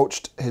Bakr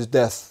approached his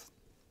death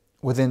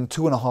within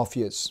 2.5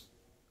 years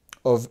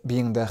of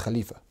being the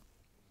Khalifa.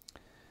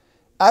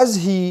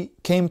 As he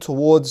came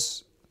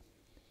towards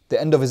the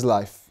end of his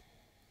life,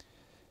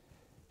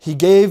 he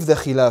gave the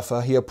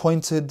Khilafah, he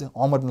appointed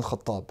Umar ibn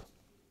al-Khattab.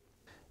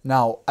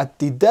 Now, at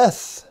the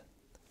death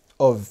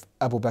of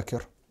Abu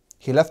Bakr,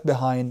 he left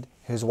behind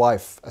his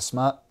wife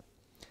Asma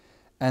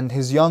and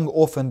his young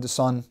orphaned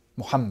son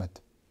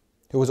Muhammad,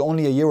 who was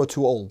only a year or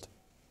two old.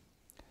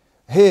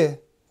 Here,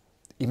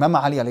 Imam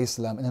Ali alayhi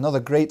salam, in another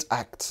great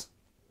act,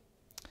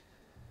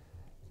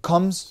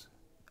 comes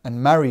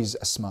and marries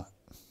Asma.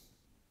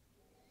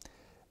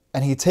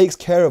 And he takes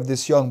care of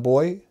this young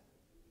boy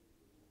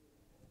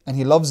and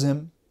he loves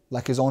him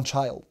like his own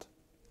child.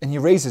 And he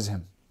raises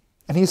him.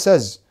 And he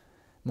says,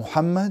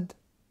 Muhammad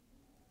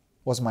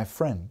was my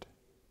friend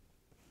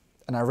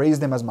and I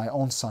raised him as my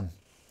own son.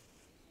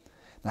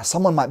 Now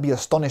someone might be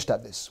astonished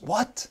at this.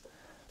 What?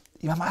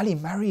 Imam Ali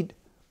married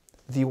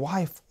the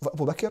wife of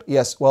Abu Bakr?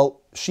 Yes,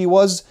 well, she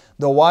was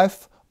the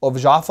wife of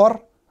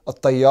Ja'far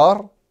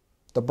al-Tayyar,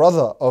 the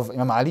brother of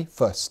Imam Ali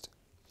first.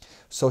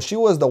 So she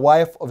was the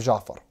wife of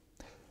Ja'far.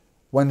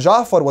 When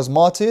Ja'far was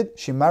martyred,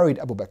 she married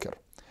Abu Bakr.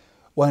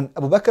 When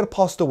Abu Bakr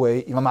passed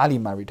away, Imam Ali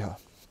married her.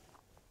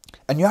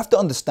 And you have to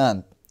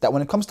understand that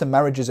when it comes to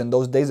marriages in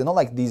those days, they're not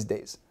like these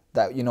days.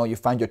 That, you know, you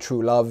find your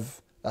true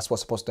love, that's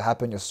what's supposed to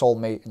happen, your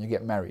soulmate, and you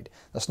get married.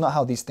 That's not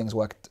how these things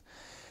worked.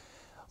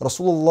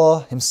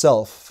 Rasulullah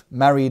himself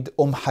married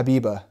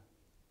Habiba.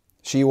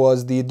 She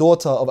was the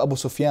daughter of Abu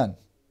Sufyan.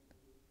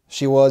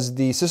 She was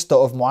the sister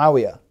of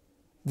Muawiyah,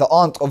 the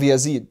aunt of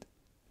Yazid.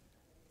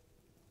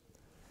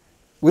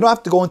 We don't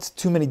have to go into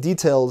too many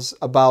details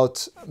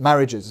about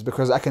marriages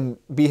because I can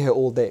be here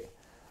all day.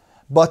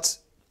 But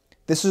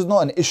this is not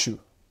an issue.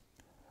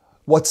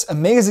 What's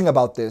amazing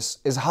about this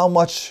is how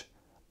much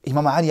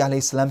Imam Ali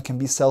alayhi salam can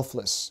be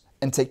selfless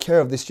and take care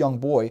of this young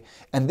boy.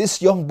 And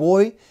this young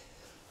boy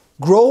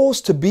grows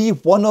to be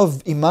one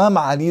of Imam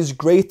Ali's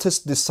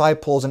greatest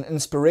disciples and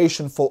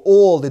inspiration for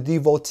all the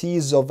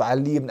devotees of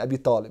Ali ibn Abi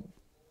Talib.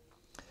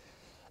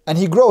 And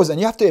he grows, and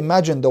you have to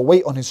imagine the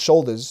weight on his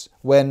shoulders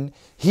when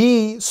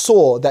he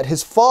saw that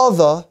his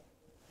father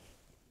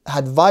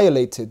had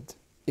violated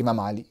Imam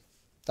Ali.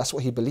 That's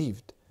what he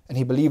believed. And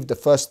he believed the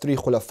first three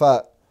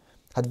Khulafa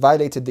had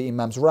violated the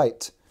Imam's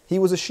right. He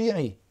was a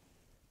Shi'i.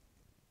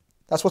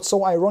 That's what's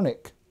so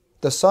ironic.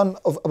 The son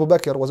of Abu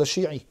Bakr was a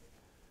Shi'i.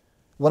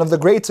 One of the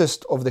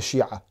greatest of the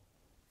Shia.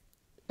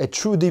 A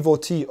true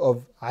devotee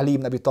of Ali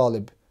ibn Abi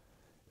Talib.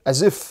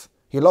 As if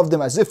he loved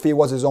him as if he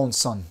was his own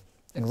son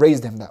and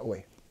raised him that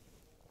way.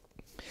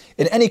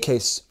 In any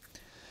case,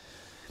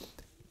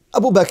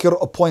 Abu Bakr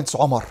appoints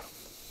Umar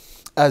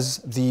as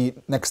the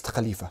next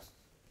Khalifa.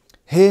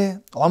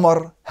 Here,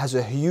 Umar has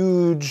a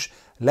huge,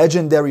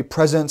 legendary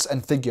presence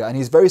and figure, and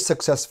he's very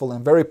successful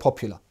and very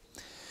popular.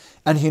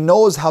 And he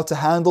knows how to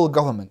handle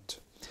government.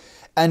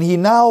 And he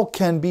now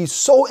can be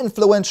so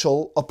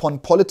influential upon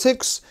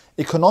politics,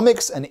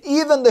 economics, and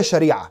even the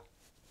Sharia.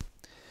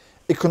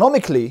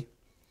 Economically,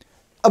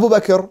 Abu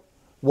Bakr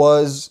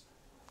was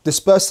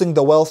dispersing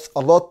the wealth a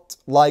lot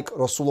like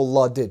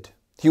Rasulullah did.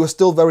 He was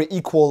still very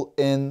equal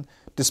in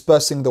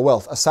dispersing the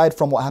wealth, aside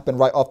from what happened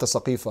right after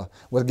Saqifa,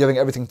 with giving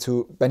everything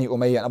to Bani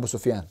Umayyah and Abu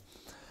Sufyan.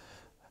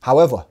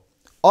 However,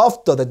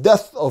 after the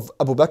death of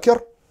Abu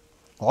Bakr,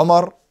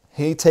 Umar,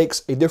 he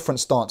takes a different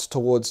stance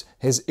towards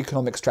his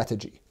economic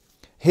strategy.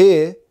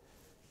 Here,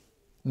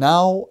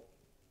 now,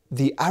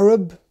 the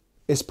Arab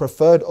is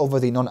preferred over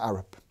the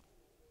non-Arab.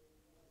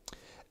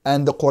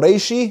 And the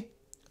Qurayshi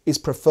is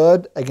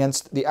preferred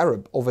against the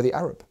Arab, over the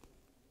Arab.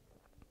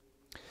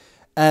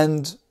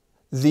 And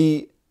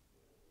the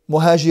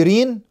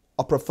Muhajirin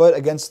are preferred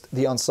against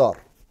the Ansar.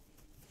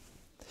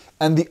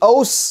 And the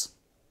Aus,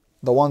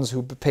 the ones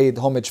who paid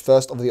homage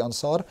first of the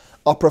Ansar,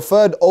 are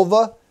preferred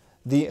over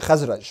the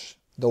Khazraj,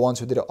 the ones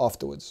who did it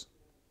afterwards.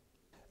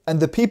 And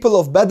the people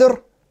of Badr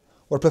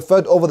were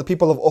preferred over the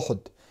people of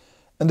Uhud.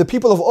 And the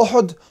people of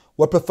Uhud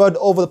were preferred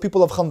over the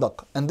people of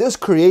Khandaq. And this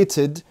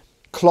created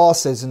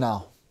classes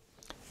now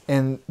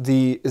in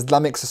the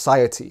Islamic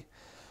society.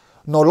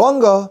 No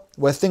longer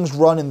were things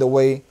run in the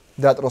way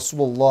that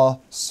Rasulullah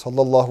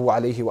sallallahu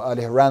alaihi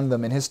wasallam ran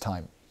them in his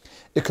time.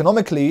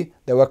 Economically,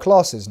 there were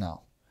classes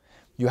now.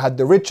 You had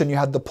the rich and you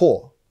had the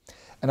poor.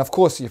 And of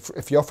course,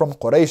 if you're from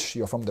Quraysh,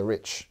 you're from the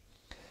rich.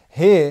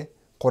 Here,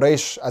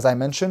 Quraysh, as I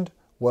mentioned,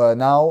 were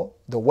now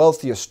the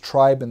wealthiest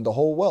tribe in the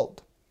whole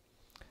world.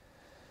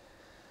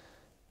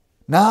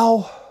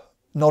 Now,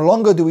 no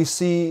longer do we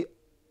see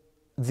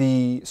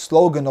the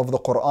slogan of the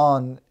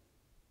Quran,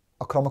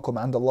 أَكْرَمَكُمْ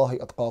عِنْدَ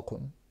اللَّهِ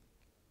أَتْقَاكُمْ,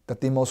 that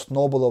the most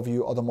noble of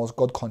you are the most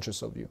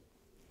God-conscious of you.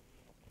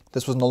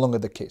 This was no longer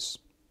the case.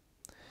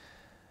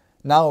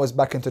 Now it's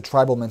back into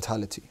tribal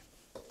mentality.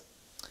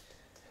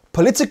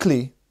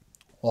 Politically,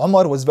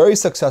 Umar was very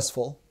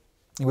successful.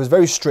 He was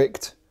very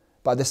strict,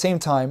 but at the same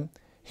time,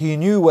 he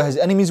knew where his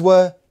enemies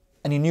were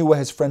and he knew where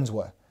his friends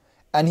were.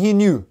 And he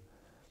knew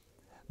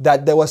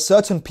that there were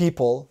certain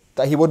people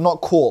that he would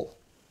not call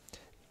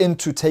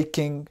into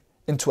taking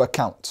into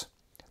account,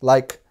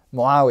 like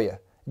Muawiyah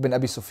ibn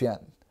Abi Sufyan,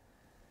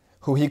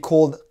 who he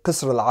called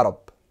Qisr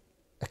al-Arab,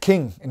 a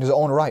king in his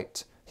own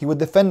right. He would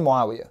defend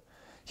Muawiyah.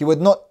 He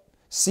would not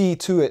see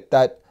to it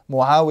that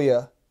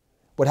Muawiyah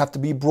would have to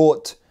be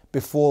brought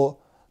before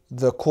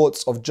the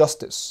courts of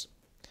justice.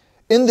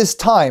 In this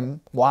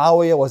time,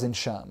 Muawiyah was in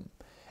Sham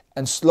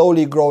and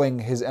slowly growing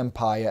his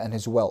empire and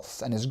his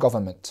wealth and his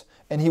government.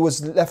 And he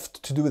was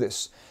left to do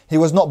this. He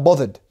was not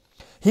bothered.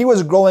 He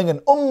was growing an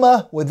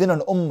ummah within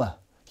an ummah.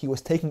 He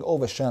was taking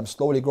over Sham,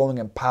 slowly growing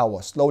in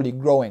power, slowly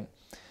growing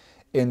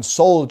in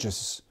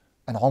soldiers.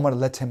 And Umar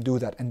let him do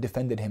that and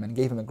defended him and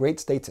gave him a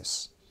great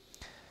status.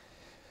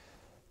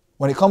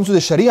 When it comes to the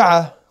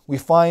Sharia, we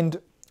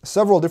find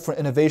several different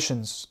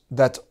innovations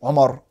that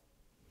Umar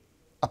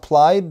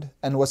applied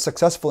and was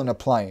successful in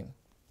applying.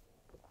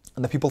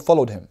 And the people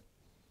followed him.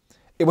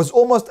 It was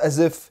almost as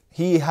if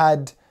he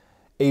had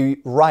a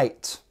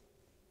right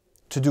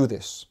to do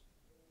this.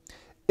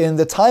 In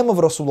the time of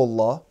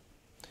Rasulullah,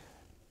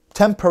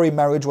 temporary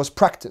marriage was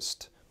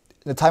practiced.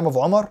 In the time of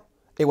Umar,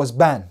 it was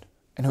banned,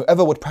 and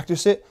whoever would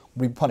practice it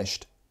would be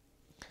punished.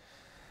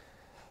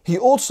 He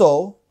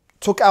also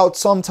took out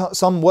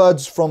some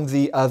words from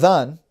the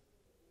adhan,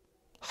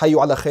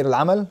 Hayyu ala khair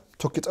al-amal,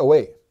 took it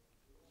away.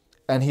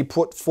 And he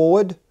put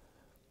forward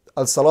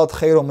al-salat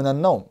khairu min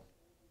al-nawm,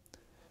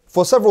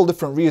 for several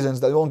different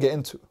reasons that we won't get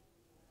into.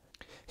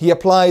 He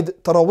applied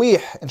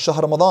Taraweeh in Shahr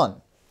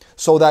Ramadan,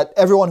 so that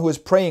everyone who is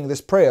praying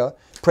this prayer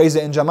prays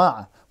it in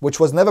Jama'ah, which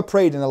was never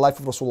prayed in the life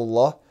of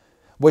Rasulullah,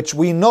 which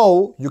we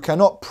know you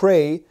cannot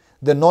pray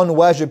the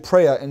non-wajib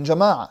prayer in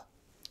Jama'ah.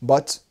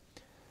 But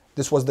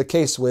this was the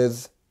case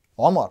with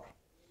Umar.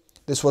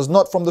 This was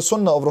not from the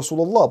sunnah of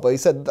Rasulullah, but he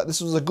said that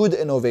this was a good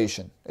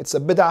innovation. It's a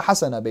bid'ah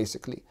hasana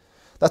basically.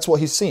 That's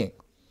what he's seeing.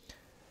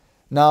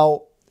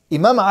 Now,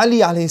 Imam Ali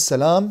alayhi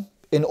salam,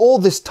 in all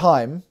this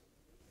time,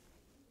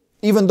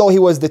 even though he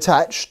was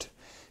detached,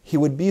 he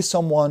would be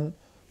someone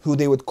who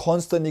they would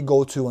constantly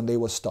go to when they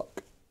were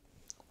stuck.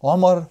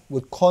 Umar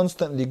would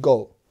constantly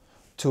go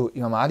to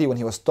Imam Ali when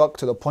he was stuck,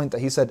 to the point that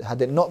he said,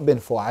 had it not been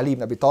for Ali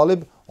ibn Abi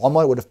Talib,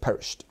 Umar would have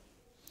perished.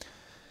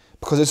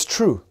 Because it's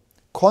true,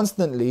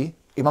 constantly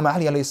Imam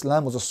Ali alayhi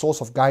salam was a source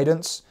of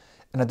guidance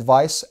and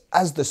advice.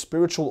 As the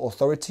spiritual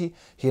authority,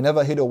 he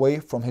never hid away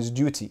from his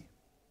duty.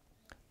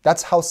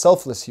 That's how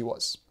selfless he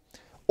was.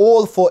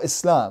 All for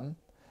Islam,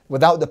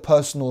 without the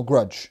personal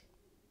grudge.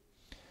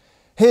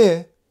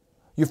 Here,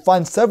 you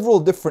find several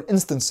different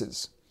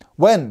instances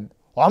when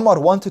Umar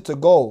wanted to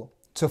go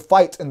to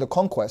fight in the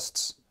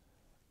conquests.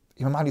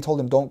 Imam Ali told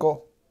him, don't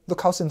go.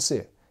 Look how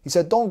sincere. He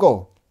said, don't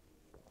go.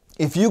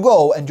 If you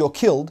go and you're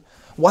killed,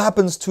 what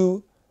happens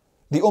to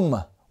the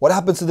ummah? What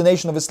happens to the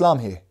nation of Islam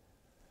here?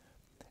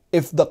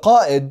 If the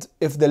qa'id,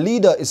 if the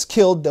leader is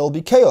killed, there will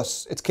be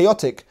chaos. It's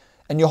chaotic.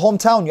 And your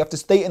hometown, you have to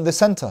stay in the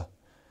center.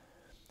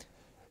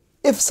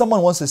 If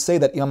someone wants to say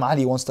that Imam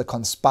Ali wants to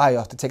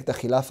conspire to take the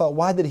Khilafah,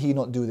 why did he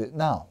not do that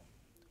now?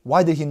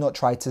 Why did he not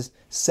try to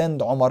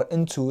send Umar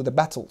into the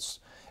battles?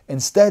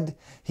 Instead,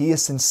 he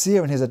is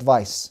sincere in his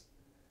advice,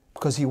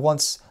 because he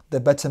wants the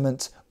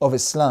betterment of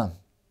Islam,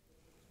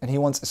 and he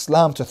wants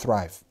Islam to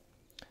thrive.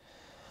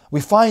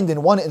 We find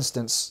in one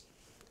instance,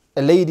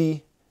 a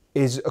lady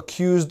is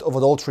accused of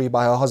adultery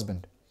by her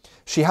husband.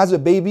 She has a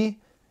baby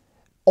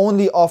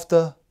only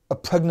after a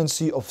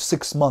pregnancy of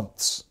 6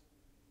 months.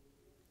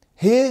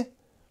 Here,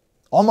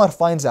 Umar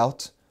finds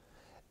out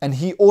and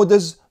he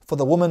orders for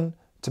the woman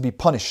to be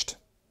punished.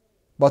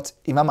 But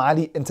Imam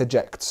Ali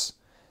interjects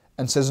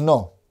and says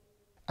no.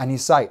 And he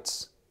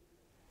cites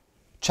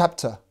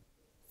chapter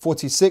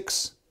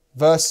 46,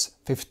 verse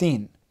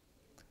 15,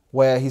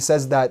 where he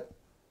says that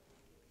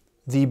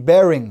the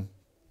bearing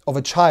of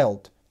a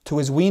child to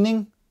his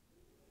weaning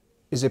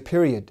is a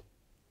period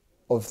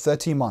of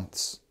 30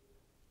 months.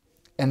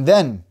 And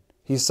then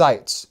he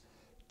cites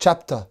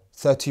chapter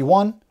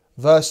 31,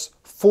 verse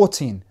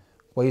 14,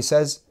 where he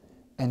says,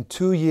 and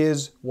 2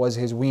 years was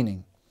his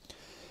weaning.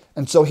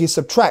 And so he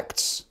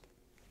subtracts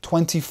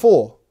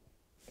 24,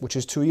 which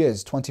is 2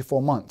 years,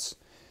 24 months.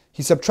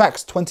 He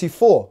subtracts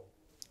 24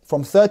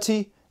 from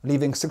 30,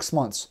 leaving 6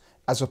 months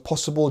as a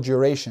possible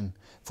duration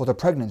for the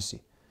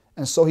pregnancy.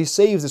 And so he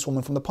saves this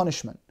woman from the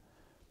punishment.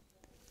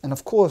 And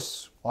of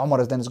course,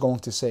 Umar then is going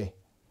to say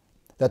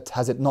that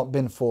has it not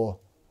been for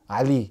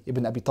Ali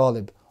ibn Abi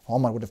Talib,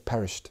 Umar would have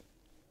perished.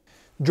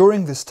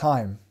 During this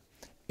time,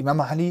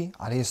 Imam Ali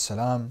alayhi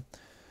salam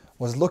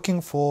was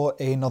looking for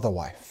another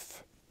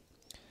wife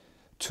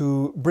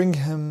to bring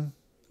him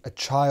a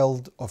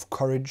child of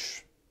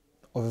courage,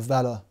 of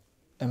valor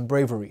and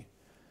bravery,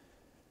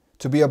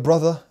 to be a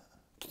brother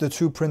to the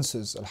two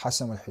princes,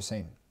 Al-Hassan and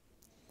Al-Hussein.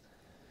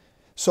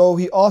 So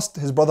he asked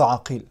his brother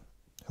Aqil,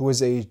 who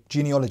is a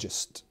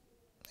genealogist,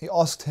 he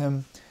asked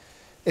him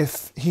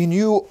if he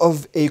knew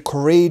of a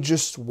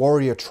courageous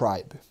warrior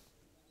tribe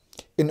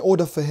in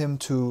order for him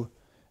to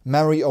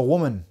marry a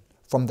woman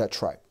from that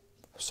tribe.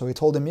 So he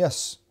told him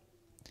yes.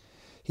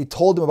 He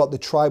told him about the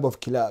tribe of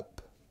Kilab.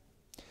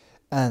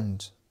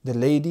 And the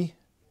lady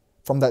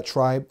from that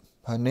tribe,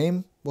 her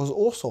name was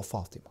also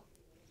Fatima.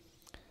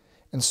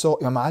 And so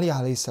Imam Ali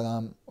alayhi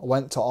salam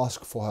went to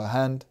ask for her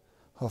hand.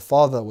 Her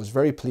father was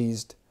very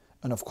pleased,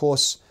 and of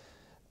course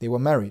they were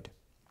married.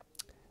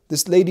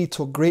 This lady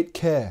took great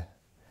care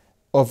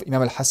of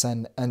Imam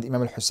al-Hassan and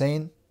Imam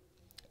al-Hussein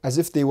as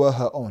if they were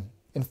her own.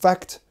 In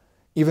fact,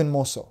 even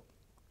more so.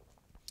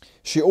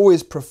 She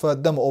always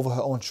preferred them over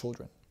her own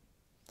children.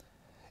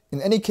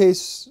 In any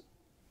case,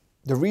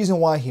 the reason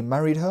why he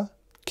married her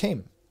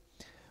came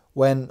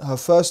when her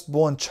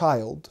firstborn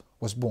child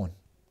was born.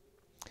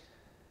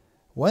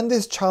 When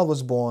this child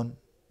was born,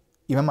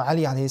 Imam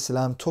Ali alayhi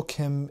salam took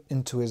him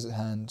into his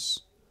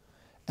hands.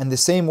 And the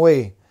same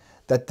way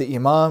that the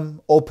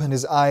Imam opened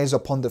his eyes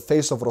upon the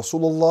face of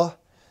Rasulullah,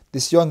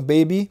 this young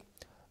baby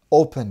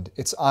opened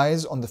its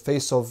eyes on the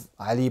face of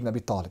Ali ibn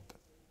Abi Talib.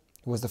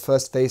 It was the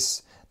first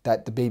face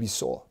that the baby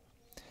saw.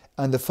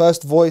 And the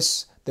first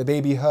voice the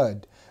baby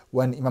heard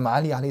when Imam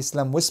Ali alayhi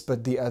salam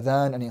whispered the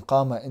adhan and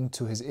iqamah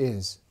into his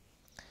ears.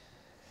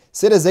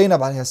 Sayyidah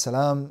Zainab alayhi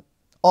salam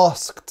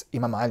asked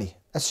Imam Ali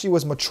as she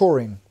was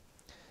maturing,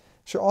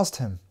 she asked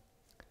him,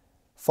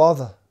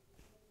 "Father,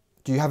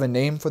 do you have a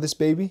name for this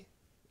baby?"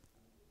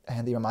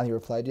 And Imam Ali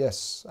replied,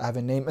 "Yes, I have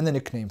a name and a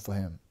nickname for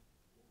him."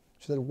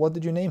 She said, "What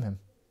did you name him?"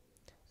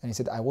 And he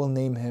said, "I will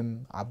name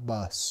him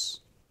Abbas,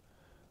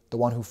 the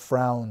one who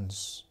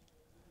frowns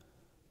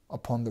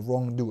upon the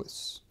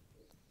wrongdoers.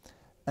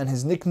 And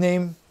his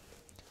nickname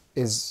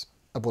is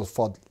Abu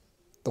al-Fadl,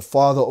 the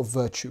father of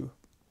virtue."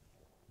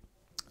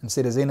 And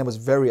Sayyidah Zainab was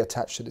very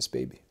attached to this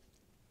baby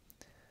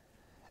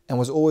and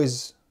was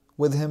always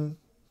with him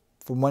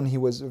from when he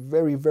was a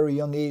very, very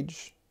young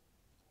age.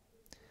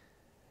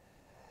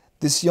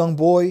 This young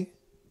boy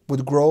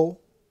would grow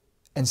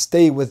and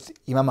stay with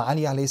Imam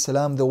Ali alayhi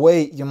salam the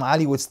way Imam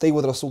Ali would stay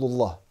with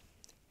Rasulullah.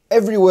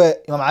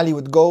 Everywhere Imam Ali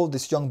would go,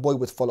 this young boy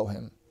would follow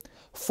him.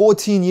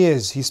 14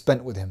 years he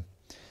spent with him.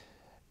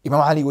 Imam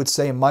Ali would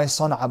say, "My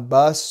son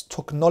Abbas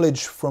took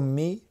knowledge from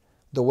me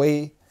the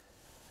way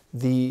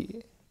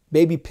the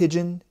baby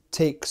pigeon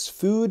takes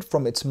food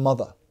from its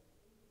mother."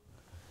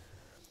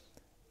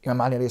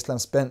 Imam Ali alayhi salam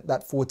spent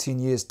that 14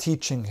 years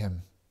teaching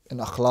him in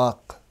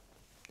akhlaq,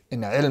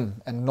 in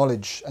ilm and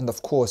knowledge, and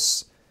of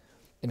course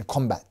in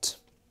combat.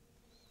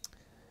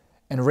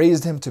 And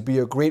raised him to be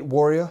a great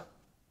warrior,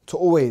 to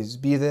always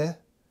be there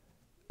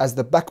as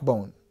the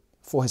backbone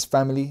for his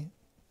family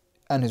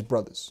and his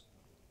brothers.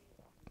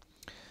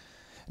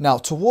 Now,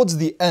 towards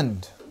the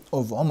end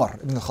of Umar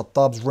ibn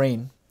al-Khattab's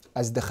reign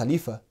as the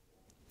Khalifa,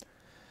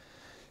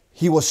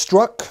 he was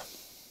struck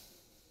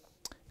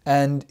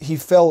and he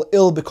fell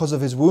ill because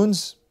of his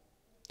wounds.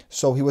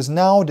 So he was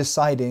now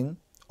deciding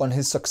on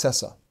his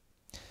successor.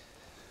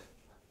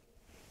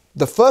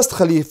 The first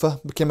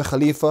Khalifa became a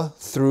Khalifa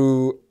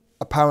through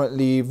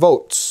apparently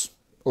votes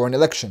or an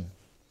election.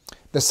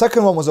 The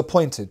second one was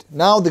appointed.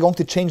 Now they're going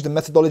to change the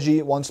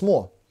methodology once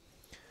more.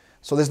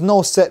 So there's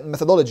no set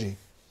methodology.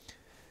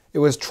 It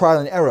was trial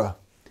and error.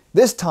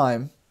 This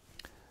time,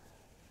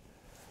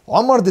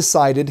 Umar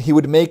decided he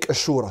would make a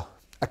shura,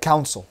 a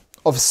council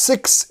of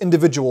 6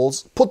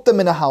 individuals, put them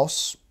in a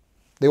house.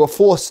 They were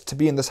forced to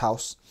be in this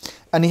house.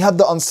 And he had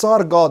the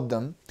Ansar guard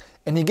them,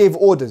 and he gave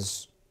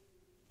orders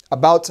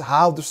about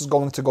how this was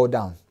going to go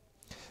down.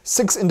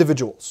 6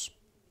 individuals.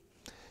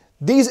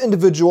 These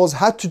individuals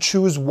had to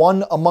choose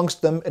one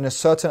amongst them in a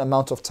certain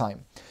amount of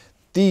time.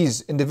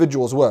 These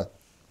individuals were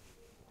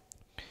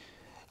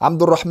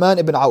Abdul Rahman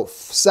ibn Auf,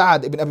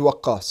 Sa'ad ibn Abi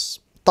Waqqas,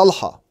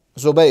 Talha,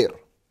 Zubair,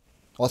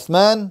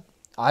 Uthman,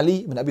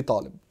 Ali ibn Abi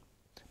Talib.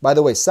 By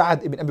the way,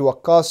 Sa'ad ibn Abi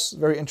Waqqas,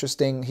 very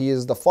interesting. He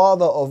is the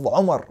father of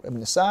Umar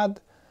ibn Sa'ad,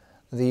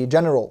 the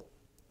general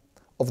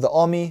of the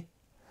army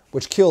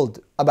which killed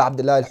Abu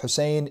Abdullah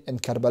al-Hussein in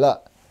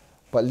Karbala.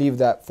 But leave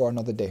that for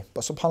another day.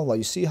 But subhanAllah,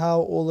 you see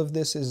how all of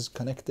this is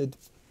connected?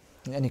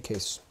 In any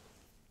case,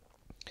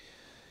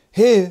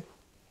 here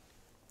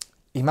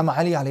Imam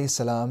Ali alayhi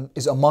salam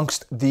is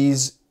amongst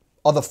these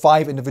other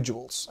 5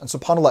 individuals. And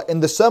subhanAllah,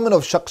 in the sermon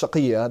of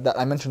Shaqshaqiyya that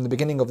I mentioned in the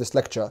beginning of this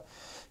lecture,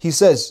 he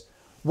says,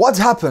 what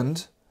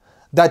happened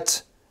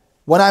that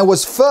when I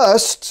was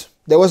first,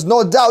 there was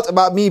no doubt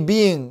about me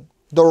being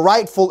the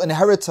rightful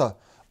inheritor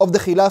of the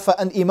Khilafah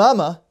and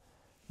Imamah.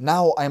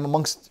 Now I am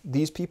amongst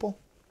these people.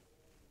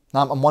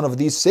 Now I'm one of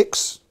these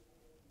 6.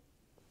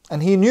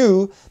 And he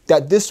knew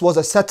that this was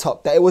a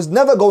setup, that it was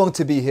never going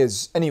to be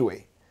his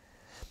anyway.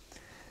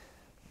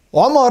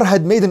 Umar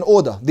had made an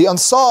order. The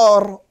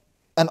Ansar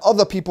and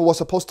other people were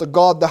supposed to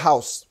guard the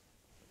house.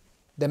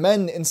 The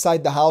men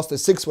inside the house, the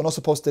 6, were not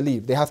supposed to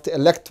leave. They have to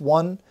elect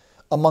one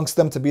amongst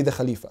them to be the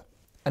Khalifa.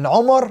 And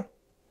Umar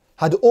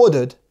had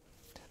ordered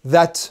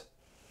that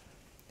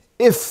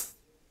if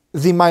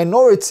the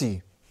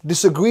minority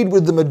disagreed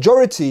with the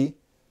majority,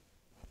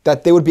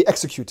 that they would be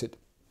executed.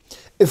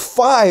 If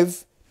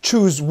 5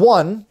 choose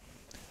one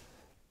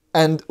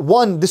and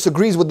one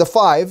disagrees with the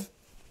 5,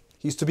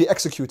 he's to be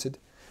executed.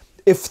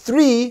 If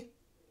 3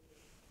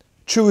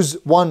 choose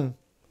one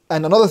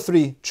and another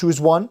 3 choose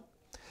one,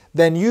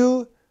 then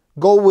you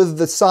go with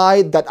the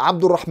side that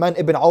Abdul Rahman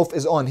ibn Auf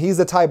is on. He's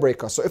the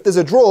tiebreaker. So if there's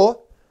a draw,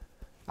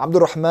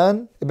 Abdul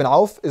Rahman ibn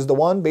Auf is the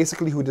one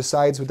basically who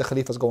decides who the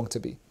Khalifa is going to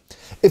be.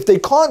 If they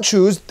can't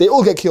choose, they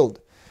all get killed.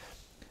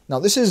 Now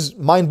this is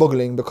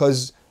mind-boggling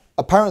because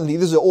apparently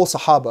these are all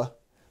Sahaba,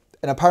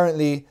 and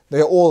apparently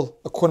they are all,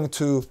 according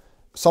to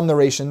some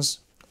narrations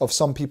of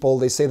some people,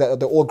 they say that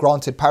they're all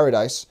granted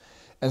paradise.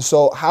 And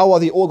so how are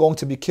they all going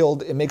to be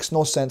killed? It makes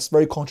no sense,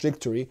 very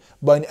contradictory.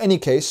 But in any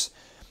case,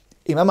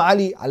 Imam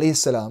Ali alayhi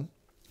salam,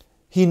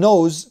 he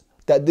knows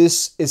that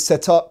this is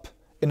set up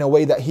in a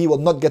way that he will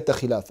not get the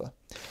Khilafah.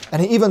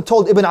 And he even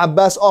told Ibn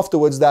Abbas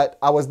afterwards that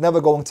I was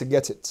never going to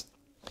get it.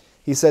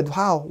 He said,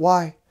 how?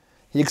 Why?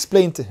 He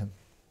explained to him.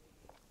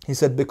 He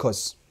said,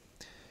 because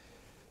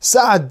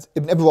Sa'ad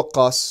ibn Abi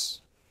Waqqas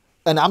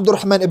and Abdul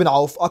Rahman ibn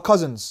Auf are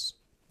cousins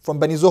from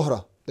Bani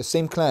Zuhra, the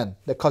same clan,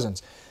 they're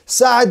cousins.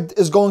 Sa'ad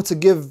is going to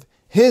give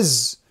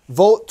his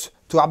vote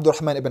to Abdul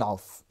Rahman ibn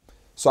Auf.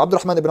 So Abdul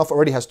Rahman ibn Auf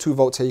already has 2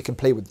 votes here, he can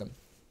play with them.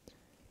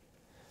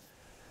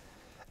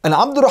 And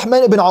Abdul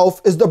Rahman ibn Auf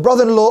is the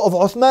brother-in-law of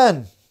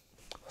Uthman.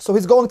 So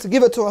he's going to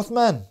give it to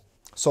Uthman.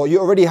 So you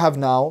already have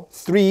now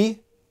 3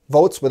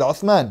 votes with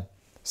Uthman.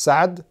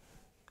 Sa'd,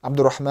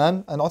 Abdul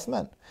Rahman and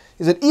Uthman.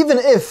 He said, even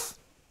if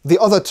the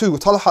other 2,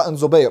 Talha and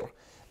Zubair,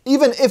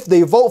 even if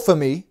they vote for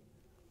me,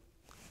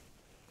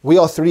 we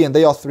are 3 and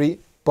they are 3,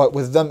 but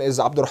with them is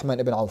Abdul Rahman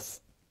ibn Auf.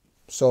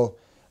 So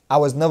I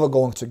was never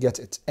going to get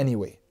it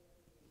anyway.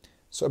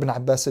 So Ibn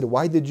Abbas said,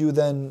 why did you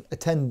then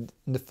attend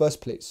in the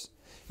first place?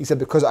 He said,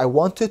 because I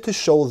wanted to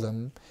show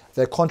them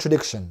their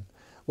contradiction.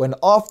 When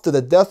after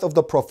the death of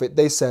the Prophet,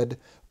 they said,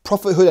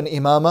 prophethood and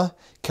imamah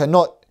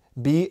cannot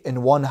be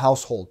in one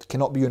household,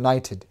 cannot be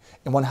united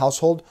in one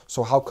household,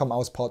 so how come I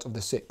was part of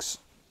the 6?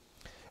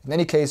 In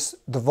any case,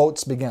 the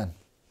votes began.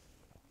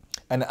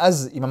 And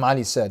as Imam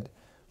Ali said,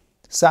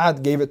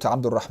 Sa'ad gave it to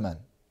Abdul Rahman.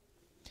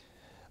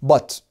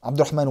 But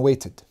Abdul Rahman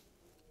waited.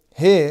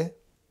 Here,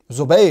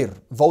 Zubair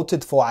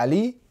voted for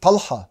Ali,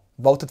 Talha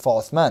voted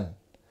for Uthman.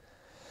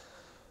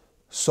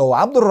 So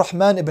Abdul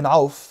Rahman ibn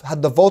Auf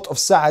had the vote of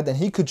Sa'ad and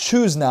he could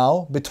choose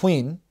now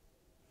between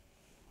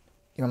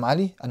Imam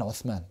Ali and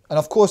Uthman. And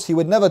of course he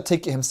would never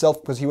take it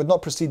himself because he would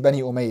not precede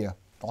Bani Umayyah,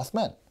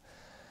 Uthman.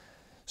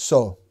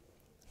 So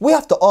we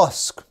have to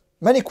ask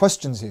many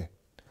questions here.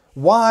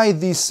 Why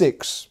these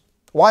 6?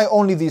 Why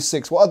only these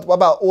 6? What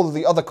about all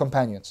the other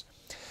companions?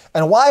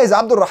 And why is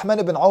Abdul Rahman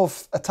ibn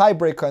Auf a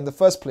tiebreaker in the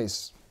first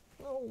place?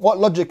 What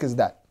logic is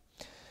that?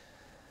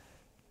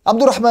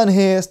 Abdul Rahman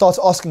here starts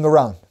asking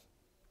around.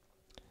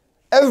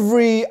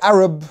 Every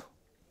Arab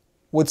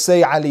would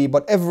say Ali,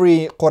 but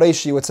every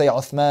Qurayshi would say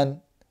Uthman.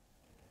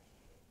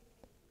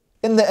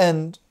 In the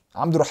end,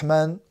 Abdul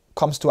Rahman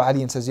comes to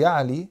Ali and says, Ya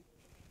Ali,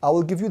 I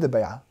will give you the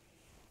bay'ah.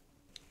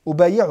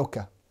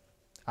 أبايعك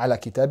على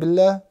كتاب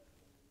الله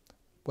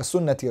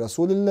وسنة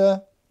رسول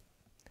الله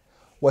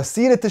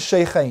وسيرة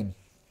الشيخين.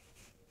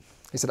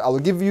 He said, I will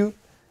give you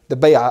the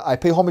bay'ah. I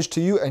pay homage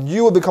to you and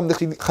you will become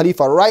the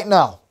Khalifa right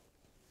now.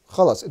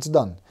 Khalas, it's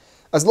done.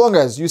 As long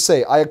as you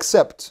say, I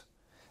accept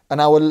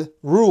and I will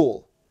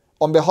rule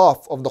on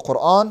behalf of the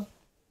Quran,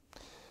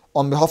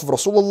 on behalf of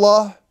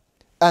Rasulullah,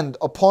 and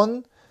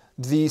upon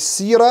the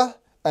seerah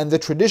and the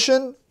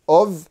tradition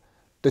of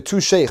the 2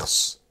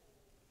 shaykhs,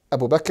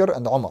 Abu Bakr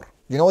and Umar.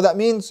 You know what that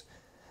means?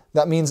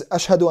 That means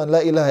Ashhadu an la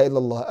ilaha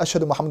illallah,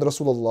 Ashhadu Muhammad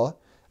Rasulullah,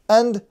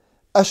 and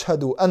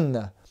Ashhadu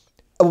anna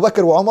Abu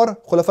Bakr wa Umar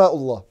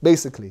khulafa'ullah.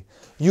 Basically,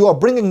 you are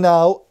bringing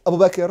now Abu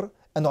Bakr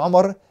and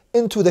Umar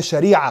into the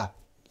Sharia.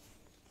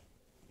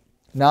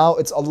 Now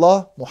it's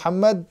Allah,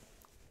 Muhammad,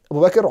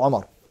 Abu Bakr,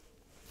 Umar.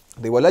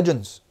 They were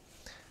legends.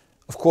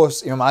 Of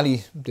course, Imam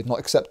Ali did not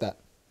accept that.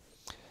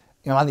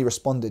 Imam Ali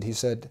responded, he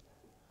said,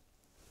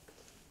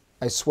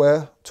 I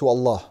swear to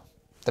Allah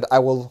that I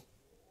will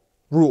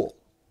rule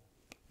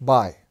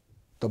by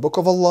the book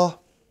of Allah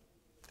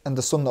and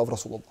the sunnah of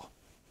Rasulullah.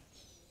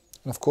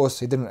 And of course,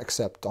 he didn't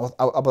accept.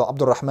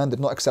 Abdul Rahman did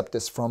not accept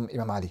this from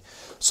Imam Ali.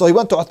 So he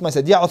went to Uthman and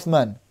said, Ya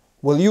Uthman,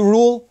 will you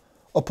rule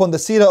upon the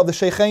seerah of the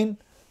Shaykhain?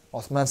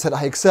 Uthman said,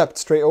 I accept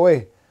straight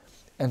away.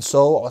 And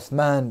so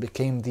Uthman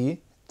became the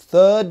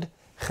 3rd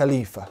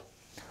Khalifa.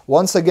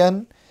 Once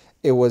again,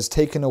 it was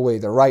taken away,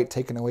 the right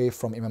taken away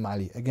from Imam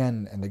Ali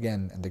again and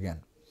again and again.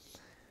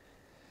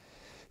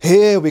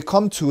 Here we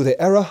come to the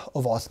era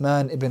of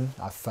Uthman ibn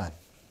Affan.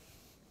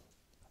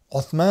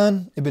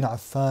 Uthman ibn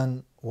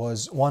Affan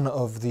was one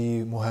of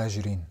the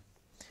Muhajirin.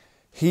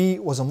 He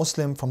was a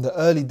Muslim from the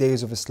early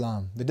days of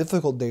Islam, the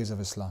difficult days of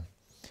Islam.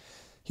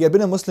 He had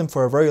been a Muslim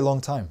for a very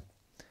long time.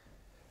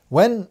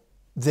 When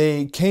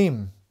they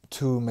came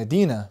to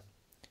Medina,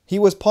 he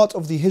was part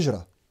of the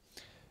Hijrah.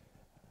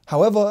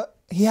 However,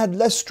 he had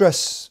less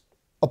stress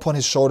upon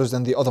his shoulders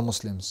than the other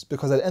Muslims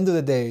because at the end of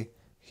the day,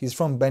 he's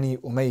from Bani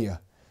Umayyah.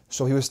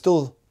 So he was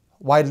still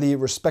widely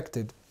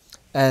respected.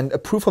 And a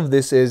proof of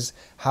this is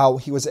how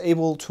he was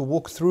able to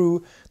walk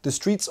through the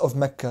streets of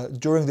Mecca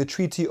during the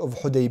Treaty of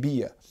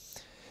Hudaybiyah.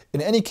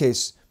 In any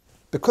case,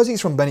 because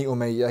he's from Bani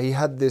Umayyah, he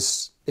had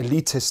this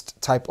elitist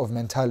type of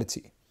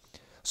mentality.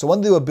 So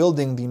when they were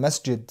building the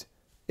masjid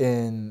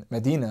in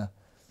Medina,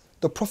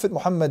 the Prophet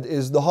Muhammad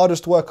is the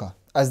hardest worker,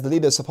 as the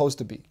leader is supposed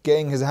to be,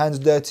 getting his hands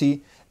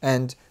dirty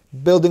and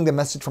building the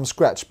masjid from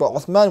scratch. But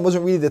Uthman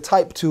wasn't really the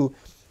type to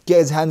get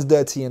his hands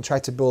dirty and try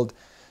to build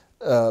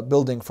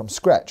building from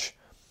scratch.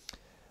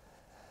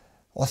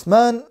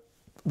 Uthman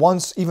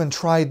once even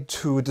tried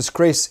to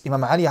disgrace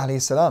Imam Ali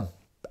alayhi salam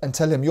and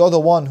tell him, you're the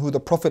one who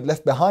the Prophet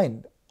left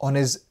behind on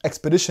his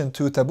expedition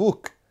to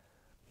Tabuk.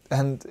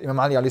 And Imam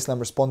Ali alayhi salam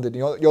responded,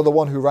 you're the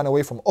one who ran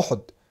away from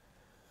Uhud.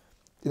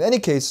 In any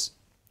case,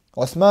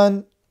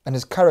 Uthman and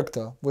his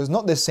character was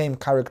not the same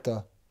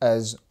character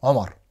as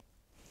Umar.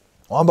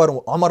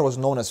 Umar was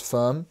known as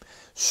firm,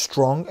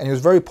 strong, and he was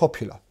very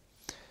popular.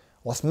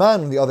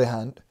 Uthman, on the other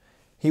hand,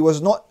 he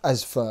was not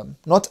as firm,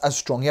 not as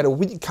strong. He had a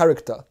weak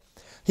character.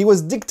 He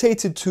was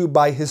dictated to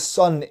by his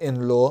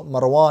son-in-law,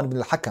 Marwan ibn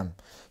al-Hakam.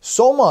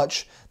 So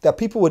much that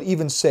people would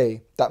even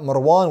say that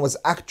Marwan was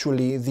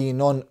actually the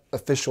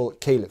non-official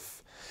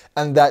Caliph.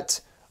 And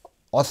that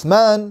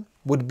Uthman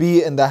would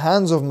be in the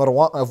hands of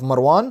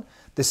Marwan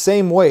the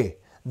same way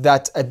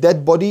that a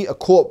dead body, a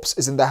corpse,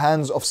 is in the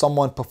hands of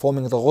someone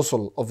performing the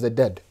ghusl of the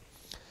dead.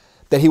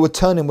 that he would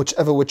turn him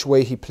whichever which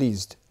way he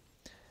pleased.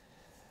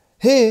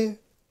 Here,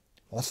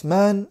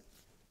 Uthman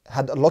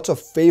had a lot of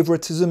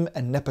favoritism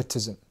and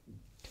nepotism.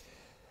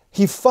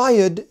 He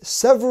fired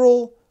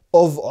several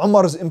of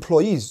Umar's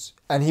employees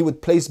and he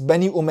would place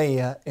Bani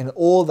Umayyah in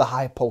all the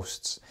high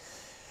posts.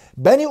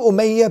 Bani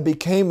Umayyah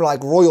became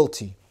like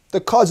royalty, the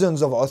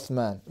cousins of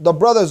Uthman, the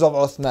brothers of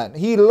Uthman.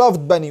 He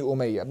loved Bani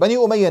Umayyah. Bani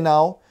Umayyah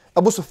now,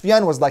 Abu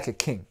Sufyan was like a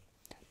king.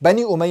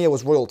 Bani Umayyah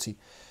was royalty.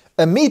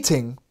 A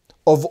meeting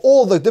of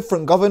all the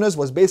different governors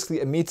was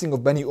basically a meeting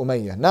of Bani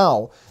Umayyah.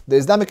 Now, the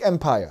Islamic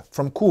Empire,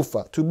 from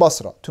Kufa to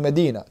Basra, to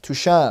Medina, to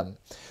Sham,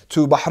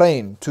 to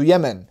Bahrain, to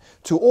Yemen,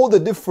 to all the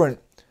different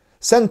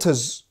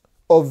centers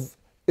of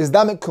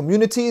Islamic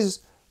communities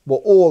were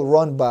all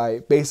run by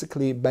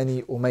basically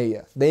Bani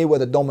Umayyah. They were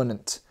the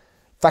dominant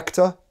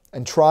factor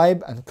and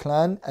tribe and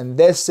clan, and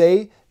their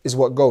say is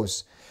what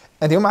goes.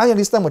 And Imam Ali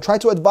would try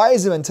to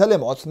advise him and tell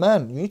him,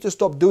 Uthman, you need to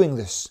stop doing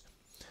this.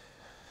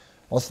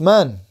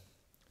 Uthman,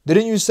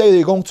 didn't you say that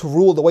you're going to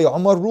rule the way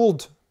Umar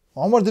ruled?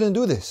 Umar didn't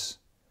do this.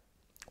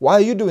 Why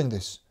are you doing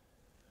this?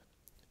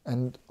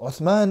 And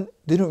Uthman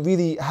didn't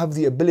really have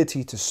the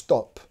ability to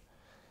stop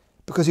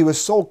because he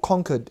was so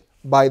conquered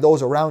by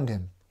those around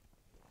him.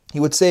 He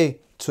would say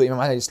to Imam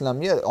Ali,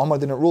 yeah, Umar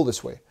didn't rule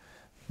this way.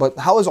 But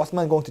how is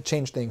Uthman going to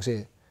change things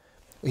here?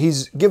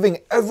 He's giving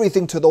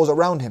everything to those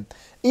around him.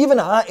 Even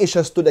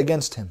Aisha stood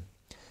against him.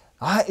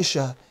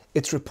 Aisha,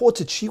 it's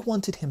reported she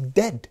wanted him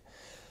dead.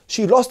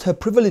 She lost her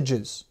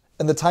privileges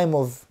in the time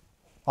of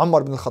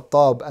Umar ibn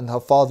al-Khattab and her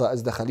father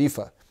as the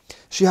Khalifa.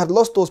 She had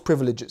lost those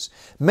privileges.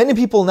 Many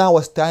people now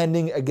were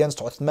standing against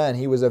Uthman.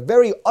 He was a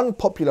very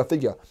unpopular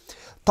figure.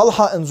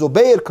 Talha and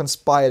Zubayr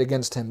conspired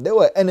against him. They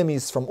were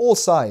enemies from all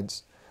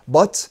sides.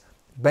 But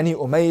Bani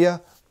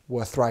Umayyah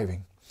were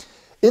thriving.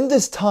 In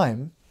this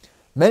time,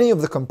 many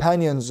of the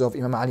companions of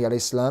Imam Ali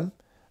alayhi salam,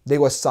 they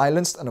were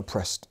silenced and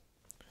oppressed.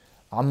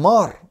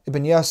 Ammar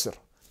ibn Yasir,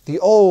 the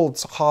old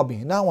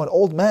Sahabi, now an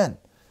old man,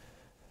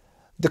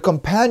 the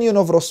companion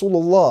of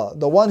Rasulullah,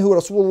 the one who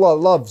Rasulullah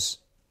loves,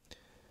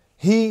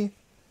 he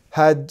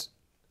had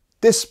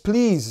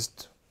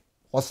displeased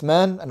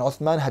Uthman, and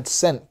Uthman had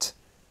sent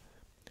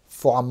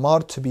for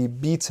Ammar to be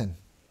beaten.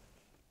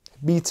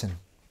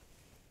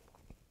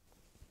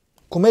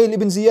 Kumayl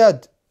ibn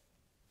Ziyad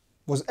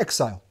was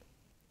exiled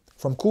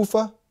from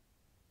Kufa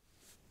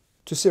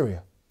to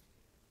Syria.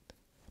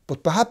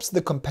 But perhaps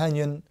the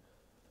companion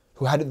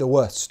who had it the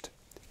worst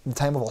in the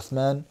time of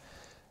Uthman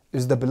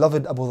is the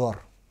beloved Abu Dhar.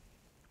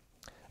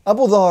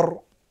 Abu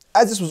Dhar,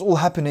 as this was all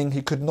happening,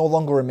 he could no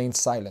longer remain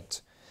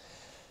silent.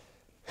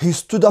 He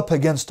stood up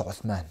against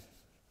Uthman.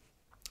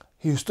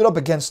 He stood up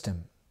against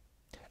him.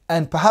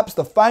 And perhaps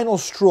the final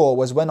straw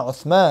was when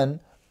Uthman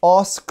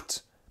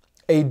asked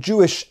a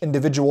Jewish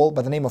individual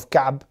by the name of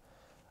Ka'b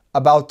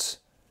about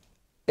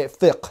a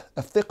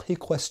fiqhi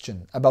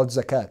question about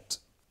zakat.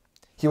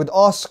 He would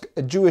ask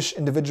a Jewish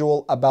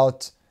individual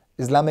about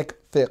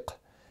Islamic fiqh,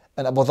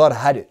 and Abu Dhar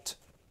had it.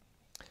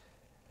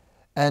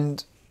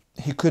 And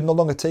he could no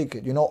longer take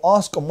it.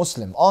 Ask a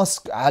Muslim,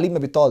 ask Ali ibn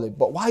Abi Talib,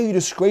 but why are you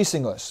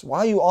disgracing us? Why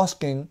are you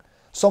asking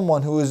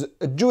someone who is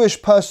a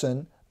Jewish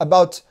person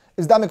about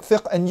Islamic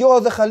fiqh, and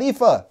you're the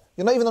Khalifa?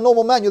 You're not even a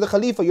normal man, you're the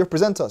Khalifa, you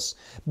represent us.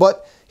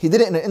 But he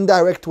did it in an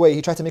indirect way.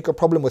 He tried to make a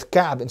problem with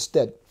Ka'b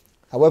instead.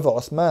 However,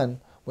 Uthman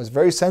was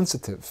very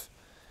sensitive.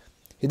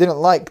 He didn't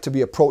like to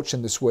be approached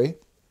in this way.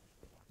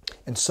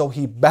 And so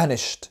he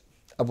banished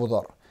Abu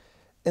Dhar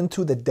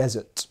into the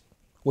desert,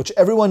 which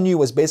everyone knew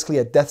was basically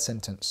a death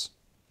sentence.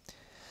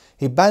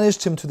 He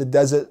banished him to the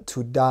desert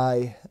to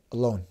die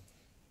alone.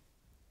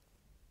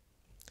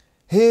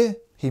 Here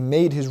he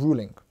made his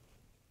ruling.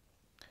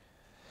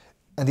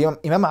 And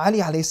Imam Ali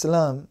alayhi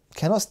salam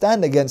cannot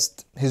stand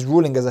against his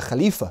ruling as a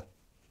Khalifa.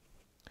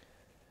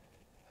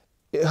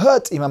 It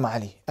hurt Imam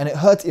Ali, and it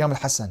hurt Imam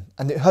al-Hassan,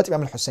 and it hurt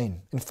Imam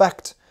al-Hussein. In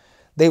fact,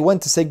 they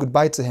went to say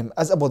goodbye to him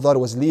as Abu Dhar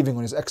was leaving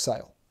on his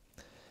exile.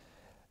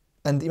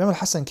 And Imam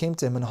al-Hassan came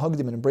to him and hugged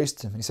him and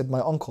embraced him. And he said, my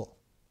uncle.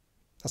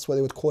 That's what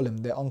they would call him,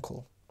 their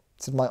uncle.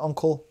 He said, my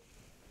uncle,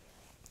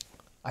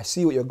 I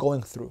see what you're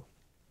going through.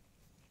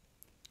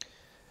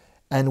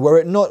 And were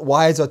it not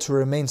wiser to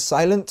remain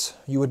silent,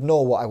 you would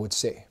know what I would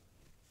say.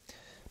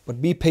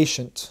 But be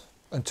patient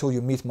until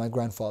you meet my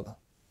grandfather.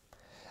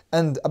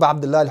 And Abu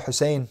Abdullah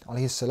al-Hussein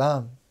alayhi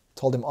salam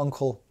told him,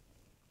 uncle,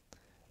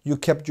 you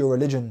kept your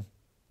religion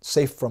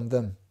safe from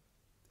them,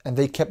 and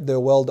they kept their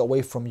world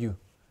away from you.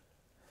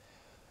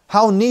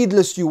 How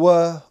needless you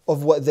were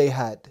of what they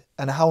had,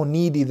 and how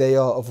needy they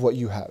are of what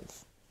you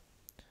have.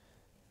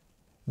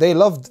 They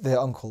loved their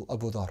uncle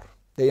Abu Dhar.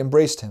 They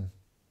embraced him.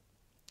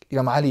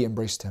 Imam Ali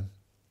embraced him.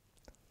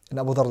 And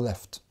Abu Dhar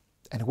left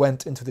and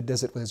went into the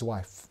desert with his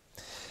wife.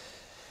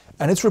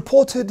 And it's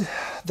reported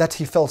that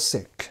he fell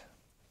sick.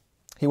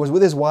 He was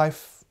with his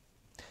wife,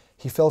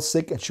 he fell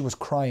sick, and she was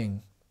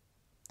crying.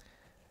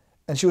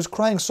 And she was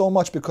crying so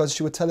much because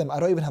she would tell him, I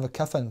don't even have a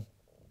kafan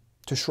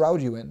to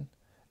shroud you in.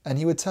 And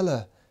he would tell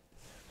her,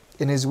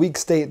 in his weak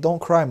state,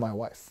 don't cry, my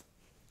wife.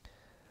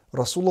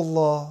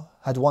 Rasulullah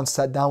had once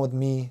sat down with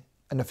me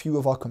and a few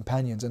of our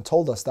companions and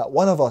told us that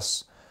one of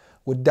us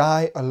would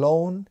die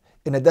alone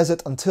in a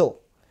desert until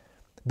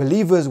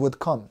believers would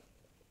come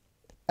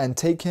and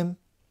take him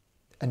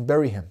and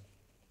bury him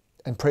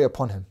and pray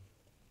upon him.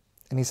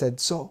 And he said,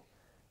 so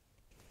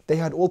they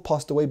had all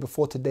passed away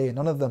before today and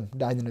none of them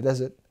died in the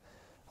desert.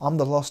 I'm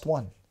the last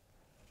one.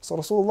 So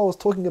Rasulullah was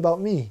talking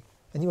about me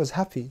and he was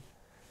happy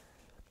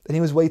and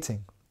he was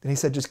waiting. And he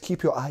said, just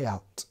keep your eye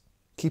out.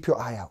 Keep your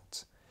eye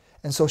out.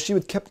 And so she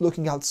kept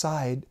looking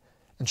outside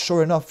and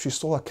sure enough, she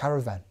saw a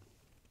caravan.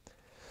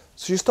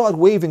 So she started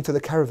waving to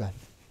the caravan.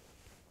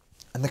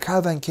 And the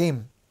caravan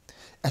came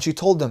and she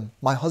told them,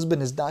 my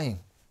husband is dying.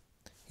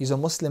 He's a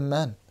Muslim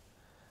man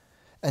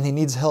and he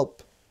needs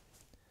help.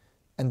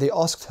 And they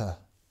asked her,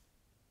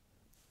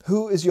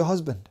 who is your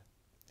husband?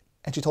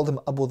 And she told them,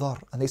 Abu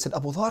Dhar. And they said,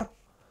 Abu Dhar,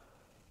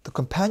 the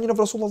companion of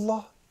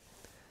Rasulullah.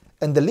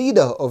 And the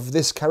leader of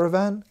this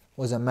caravan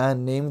was a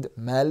man named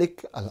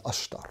Malik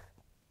al-Ashtar,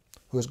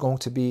 who is going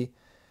to be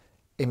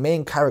a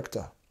main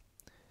character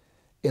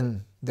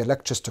in the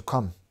lectures to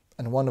come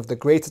and one of the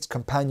greatest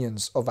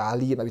companions of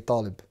Ali ibn Abi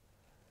Talib.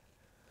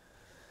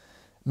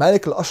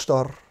 Malik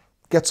al-Ashtar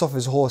gets off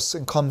his horse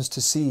and comes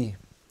to see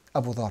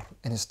Abu Dhar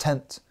in his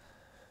tent.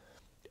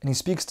 And he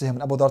speaks to him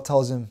and Abu Dhar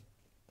tells him,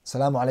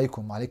 Salamu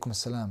alaykum, alaykum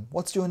as-salam.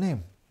 What's your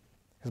name?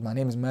 He says, my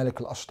name is Malik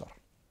al-Ashtar.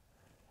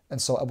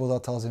 And so Abu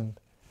Dhar tells him,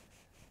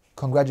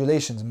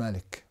 congratulations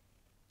Malik.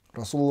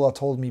 Rasulullah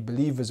told me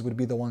believers would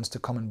be the ones to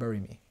come and bury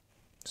me.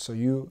 So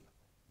you,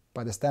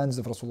 by the standards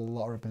of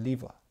Rasulullah, are a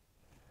believer.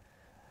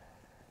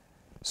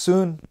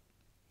 Soon,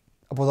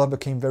 Abu Dhar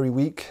became very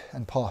weak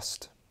and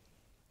passed.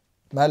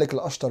 Malik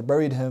al-Ashtar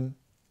buried him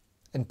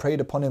and prayed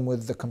upon him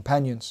with the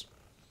companions.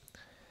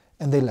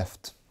 And they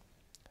left.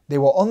 They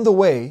were on the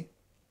way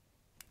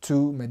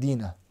to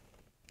Medina.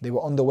 They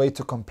were on the way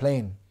to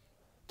complain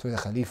to the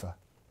Khalifa.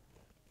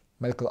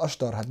 Malik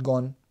al-Ashtar had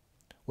gone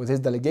with his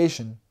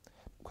delegation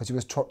because he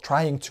was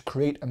trying to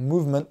create a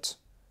movement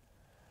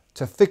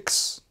to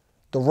fix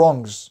the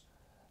wrongs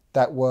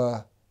that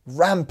were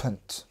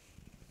rampant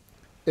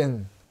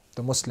in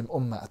the Muslim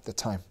Ummah at the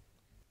time.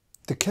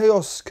 The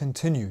chaos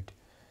continued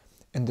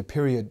in the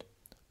period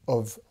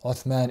of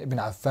Uthman ibn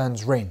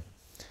Affan's reign.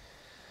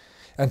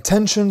 And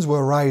tensions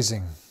were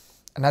rising.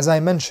 And as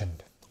I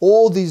mentioned,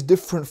 all these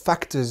different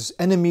factors,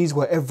 enemies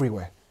were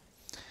everywhere.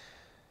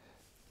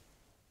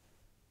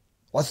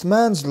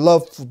 Uthman's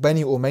love for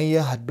Bani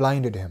Umayyah had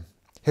blinded him.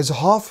 His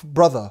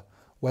half-brother,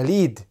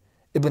 Walid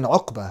ibn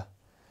Uqba,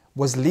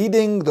 was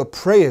leading the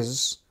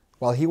prayers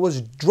while he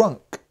was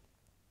drunk.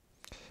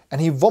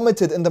 And he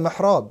vomited in the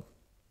mihrab.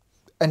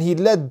 And he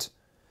led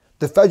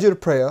the Fajr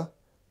prayer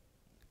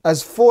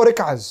as 4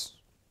 rak'ahs.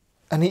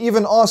 And he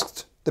even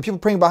asked the people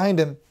praying behind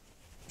him,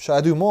 shall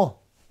I do more?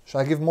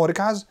 Shall I give more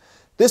rak'ahs?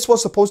 This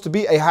was supposed to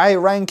be a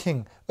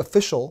high-ranking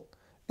official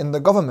in the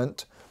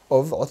government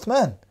of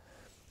Uthman.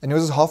 And he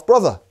was his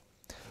half-brother.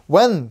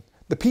 When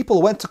the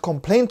people went to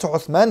complain to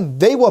Uthman,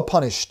 they were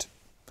punished,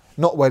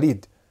 not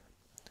Walid.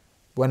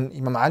 When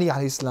Imam Ali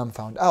ﷺ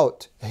found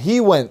out, he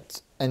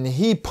went and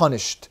he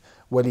punished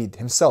Walid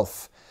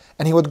himself.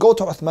 And he would go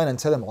to Uthman and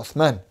tell him,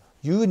 Uthman,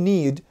 you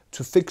need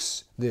to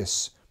fix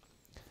this.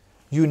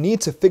 You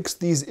need to fix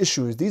these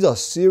issues. These are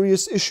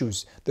serious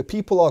issues. The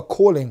people are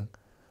calling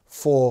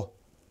for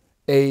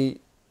a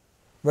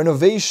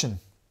renovation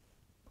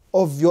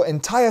of your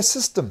entire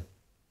system.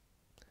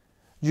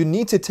 You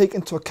need to take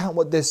into account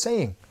what they're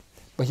saying.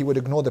 But he would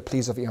ignore the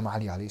pleas of Imam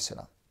Ali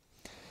ﷺ.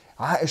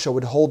 Aisha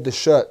would hold the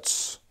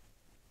shirts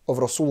of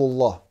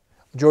Rasulullah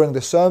during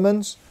the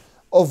sermons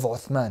of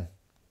Uthman.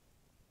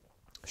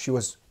 She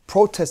was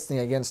protesting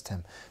against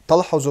him.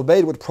 Talha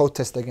Zubayr would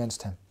protest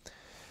against him.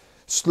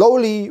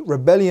 Slowly,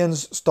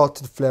 rebellions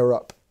started to flare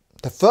up.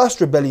 The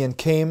first rebellion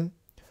came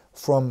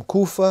from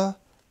Kufa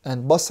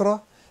and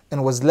Basra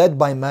and was led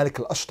by Malik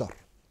al-Ashtar.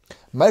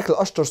 Malik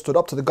al-Ashtar stood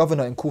up to the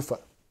governor in Kufa,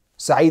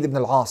 Sa'id ibn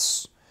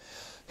al-As.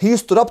 He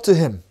stood up to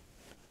him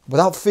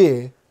without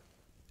fear,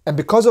 and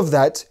because of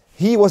that,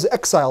 he was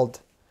exiled.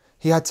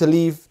 He had to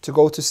leave to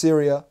go to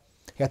Syria.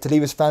 He had to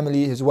leave his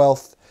family, his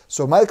wealth.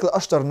 So Malik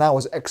al-Ashtar now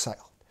was exiled.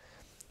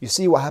 You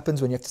see what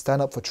happens when you have to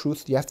stand up for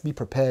truth? You have to be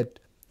prepared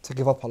to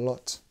give up a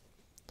lot.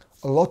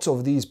 A lot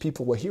of these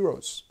people were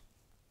heroes.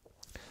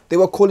 They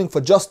were calling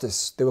for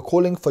justice. They were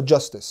calling for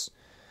justice.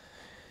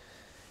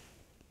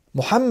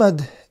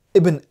 Muhammad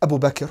ibn Abu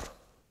Bakr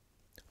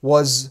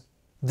was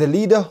the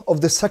leader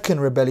of the second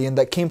rebellion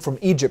that came from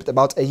Egypt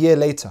about a year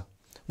later,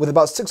 with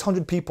about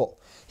 600 people.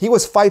 He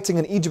was fighting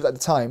in Egypt at the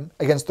time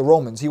against the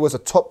Romans. He was a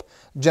top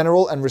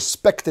general and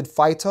respected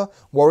fighter,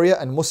 warrior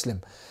and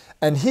Muslim.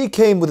 And he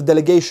came with a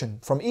delegation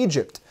from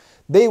Egypt.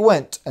 They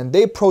went and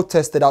they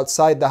protested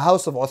outside the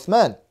house of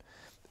Uthman.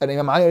 And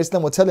Imam Ali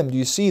would tell him, do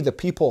you see the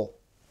people?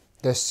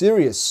 They're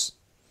serious.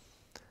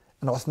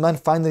 And Uthman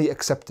finally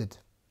accepted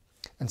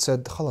and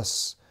said,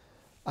 Khalas,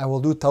 I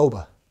will do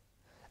tawbah.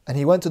 And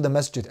he went to the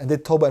masjid and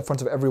did tawbah in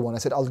front of everyone. I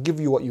said, I'll give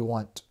you what you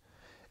want.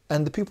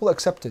 And the people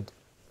accepted.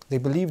 They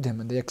believed him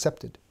and they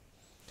accepted.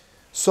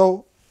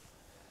 So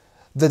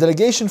the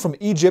delegation from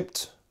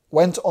Egypt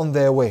went on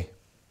their way.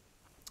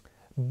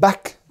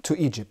 back to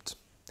Egypt.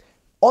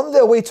 On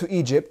their way to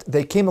Egypt,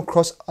 they came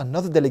across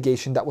another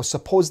delegation that was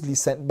supposedly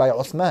sent by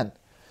Uthman.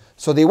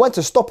 So they went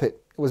to stop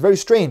it. It was very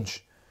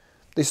strange.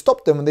 They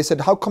stopped them and they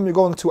said, how come you're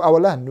going to our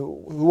land?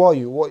 Who are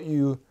you? What are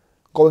you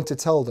going to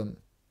tell them?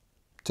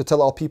 To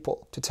tell our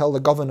people? To tell the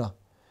governor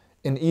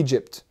in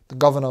Egypt? The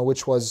governor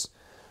which was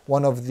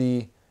one of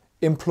the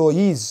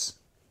employees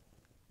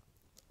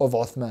of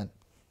Uthman.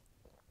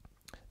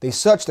 They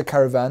searched the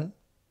caravan.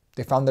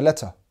 They found a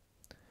letter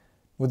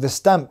with the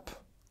stamp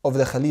of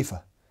the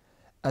Khalifa.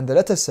 And the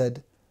letter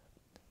said,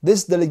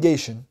 this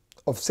delegation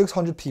of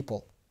 600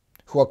 people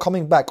who are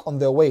coming back on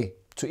their way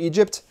to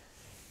Egypt,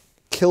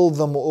 kill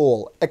them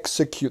all,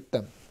 execute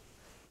them.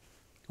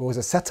 It was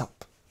a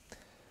setup.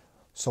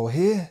 So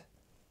here,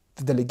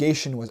 the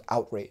delegation was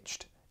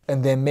outraged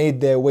and they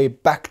made their way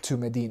back to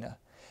Medina.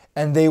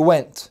 And they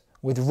went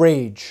with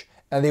rage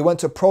and they went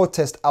to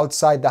protest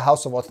outside the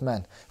house of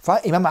Uthman.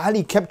 Imam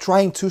Ali kept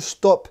trying to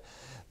stop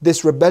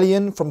this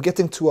rebellion from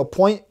getting to a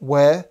point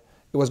where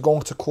it was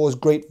going to cause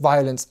great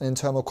violence and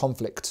internal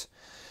conflict.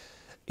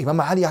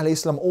 Imam Ali alayhi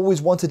salam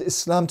always wanted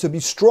Islam to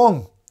be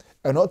strong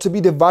and not to be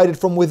divided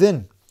from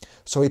within.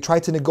 So he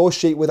tried to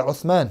negotiate with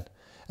Uthman.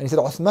 And he said,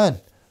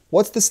 Uthman,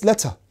 what's this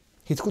letter?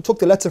 He took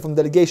the letter from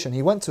the delegation.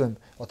 He went to him.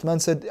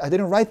 Uthman said, I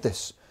didn't write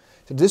this.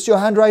 He said, is this your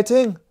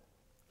handwriting?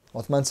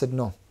 Uthman said,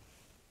 no.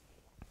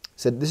 He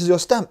said, this is your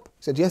stamp.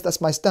 He said, yes, that's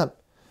my stamp.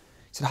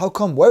 He said, how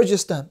come? Where is your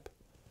stamp?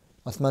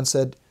 Uthman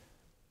said,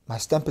 my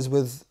stamp is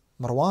with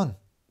Marwan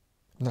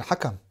ibn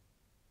al-Hakam,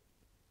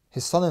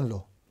 his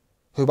son-in-law.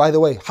 Who, by the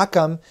way,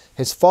 Hakam,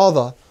 his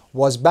father,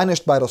 was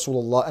banished by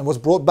Rasulullah and was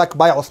brought back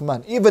by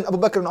Uthman. Even Abu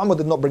Bakr and Umar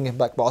did not bring him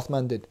back, but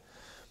Uthman did.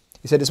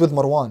 He said, it's with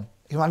Marwan.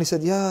 Imam Ali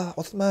said, yeah,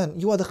 Uthman,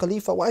 you are the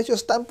Khalifa. Why is your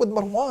stamp with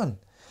Marwan?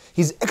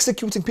 He's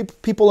executing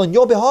people on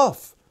your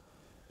behalf.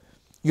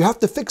 You have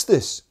to fix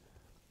this.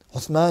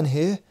 Uthman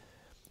here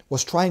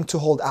was trying to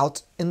hold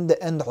out. In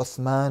the end,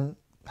 Uthman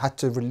had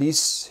to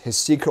release his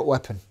secret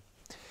weapon.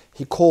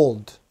 He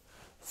called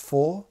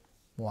for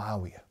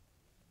Muawiyah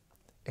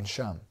in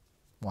Sham.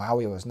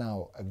 Muawiyah was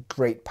now a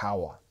great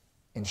power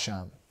in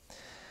Sham.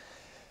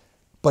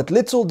 But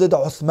little did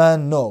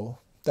Uthman know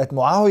that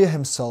Muawiyah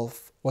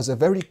himself was a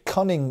very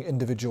cunning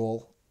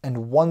individual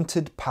and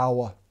wanted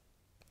power.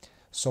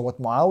 So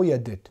what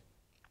Muawiyah did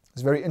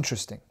is very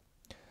interesting.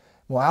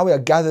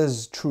 Muawiyah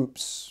gathers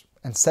troops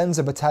and sends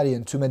a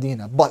battalion to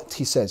Medina. But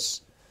he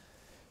says,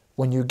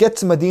 when you get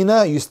to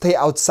Medina, you stay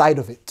outside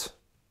of it.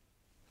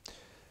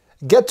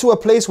 Get to a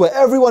place where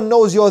everyone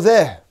knows you're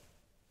there,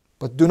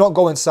 but do not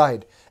go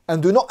inside.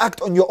 And do not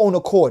act on your own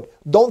accord.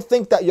 Don't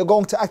think that you're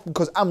going to act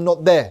because I'm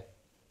not there.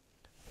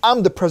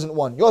 I'm the present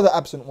one. You're the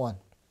absent one.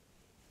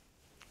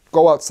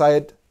 Go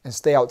outside and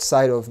stay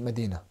outside of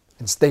Medina.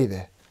 And stay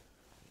there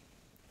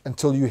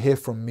until you hear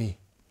from me.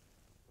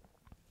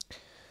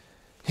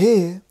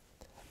 Here,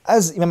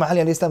 as Imam Ali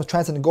is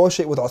trying to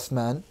negotiate with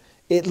Uthman,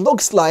 it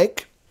looks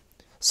like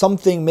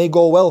something may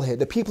go well here.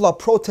 The people are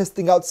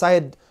protesting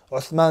outside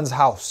Uthman's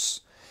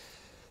house.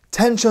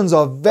 Tensions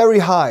are very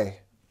high.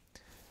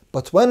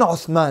 But when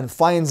Uthman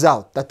finds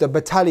out that the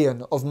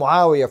battalion of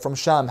Muawiyah from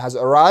Sham has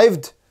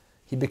arrived,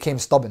 he became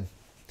stubborn.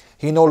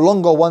 He no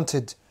longer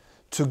wanted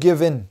to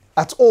give in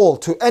at all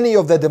to any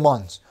of their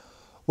demands.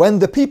 When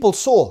the people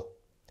saw,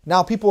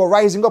 now people were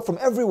rising up from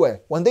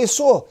everywhere. When they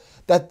saw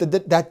that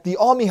the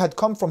army had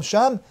come from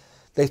Sham,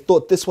 they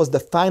thought this was the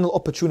final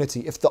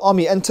opportunity. If the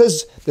army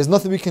enters, there's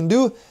nothing we can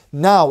do.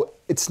 Now,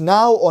 it's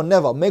now or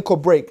never, make or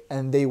break.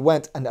 And they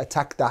went and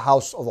attacked the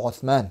house of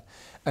Uthman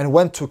and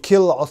went to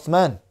kill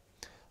Uthman.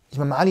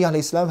 Imam Ali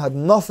alayhi salam had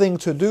nothing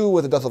to do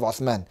with the death of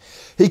Uthman.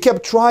 He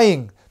kept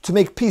trying to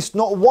make peace.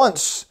 Not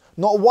once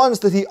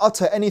did he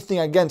utter anything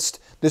against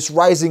this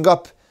rising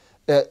up,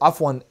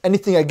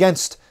 anything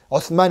against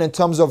Uthman in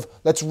terms of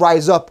let's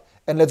rise up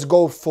and let's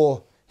go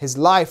for his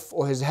life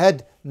or his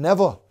head.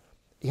 Never.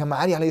 Imam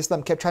Ali alayhi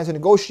salam kept trying to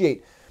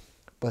negotiate.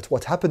 But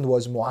what happened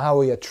was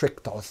Muawiyah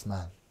tricked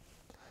Uthman.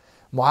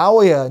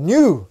 Muawiyah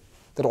knew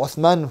that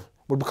Uthman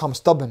would become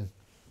stubborn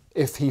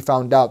if he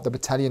found out the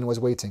battalion was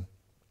waiting.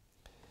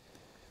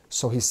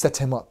 So he set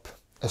him up.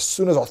 As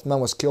soon as Uthman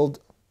was killed,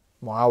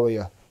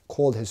 Muawiyah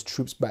called his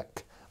troops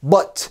back.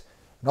 But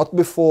not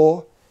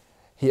before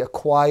he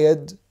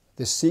acquired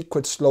the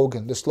secret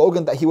slogan, the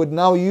slogan that he would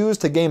now use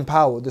to gain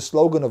power, the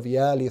slogan of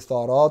Ya li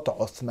tharat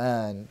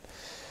Uthman.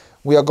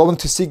 We are going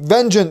to seek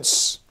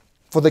vengeance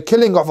for the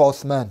killing of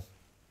Uthman.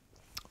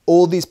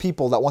 All these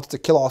people that wanted to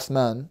kill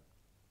Uthman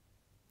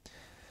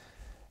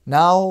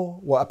now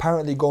were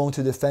apparently going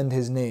to defend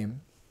his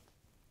name.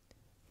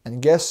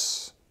 And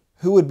guess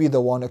who would be the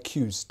one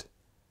accused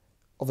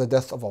of the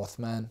death of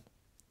Uthman?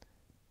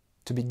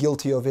 To be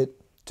guilty of it,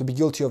 to be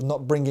guilty of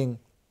not bringing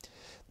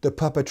the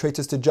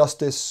perpetrators to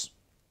justice,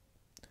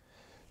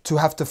 to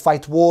have to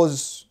fight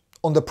wars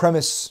on the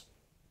premise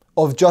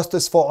of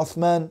justice for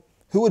Uthman.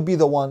 Who would be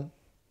the one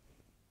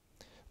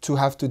to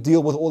have to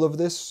deal with all of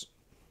this?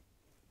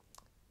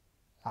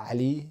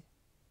 Ali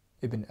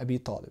ibn Abi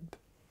Talib.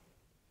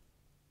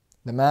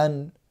 The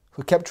man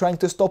who kept trying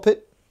to stop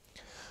it,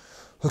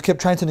 who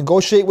kept trying to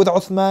negotiate with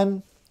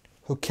Uthman,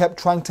 who kept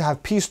trying to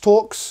have peace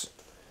talks,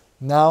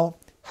 now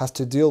has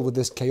to deal with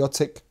this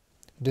chaotic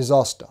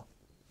disaster.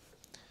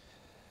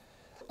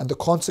 And the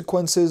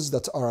consequences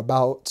that are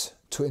about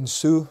to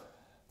ensue,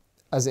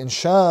 as in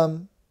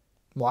Sham,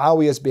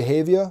 Muawiyah's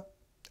behavior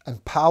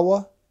and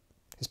power,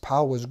 his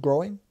power was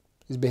growing,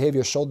 his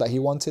behavior showed that he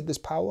wanted this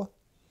power.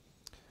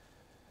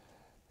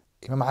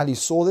 Imam Ali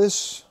saw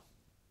this,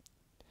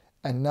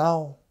 and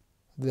now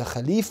the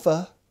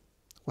Khalifa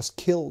was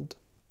killed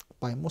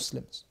by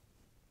Muslims.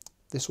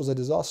 This was a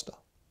disaster.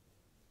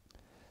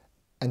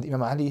 And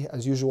Imam Ali,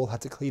 as usual,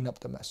 had to clean up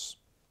the mess.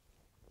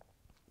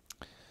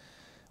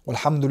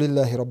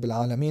 Walhamdulillahi Rabbil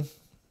Alameen.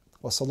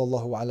 Wa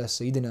sallallahu ala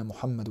Sayyidina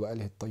Muhammad wa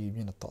alihi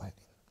at-tayyibin at-tahirin.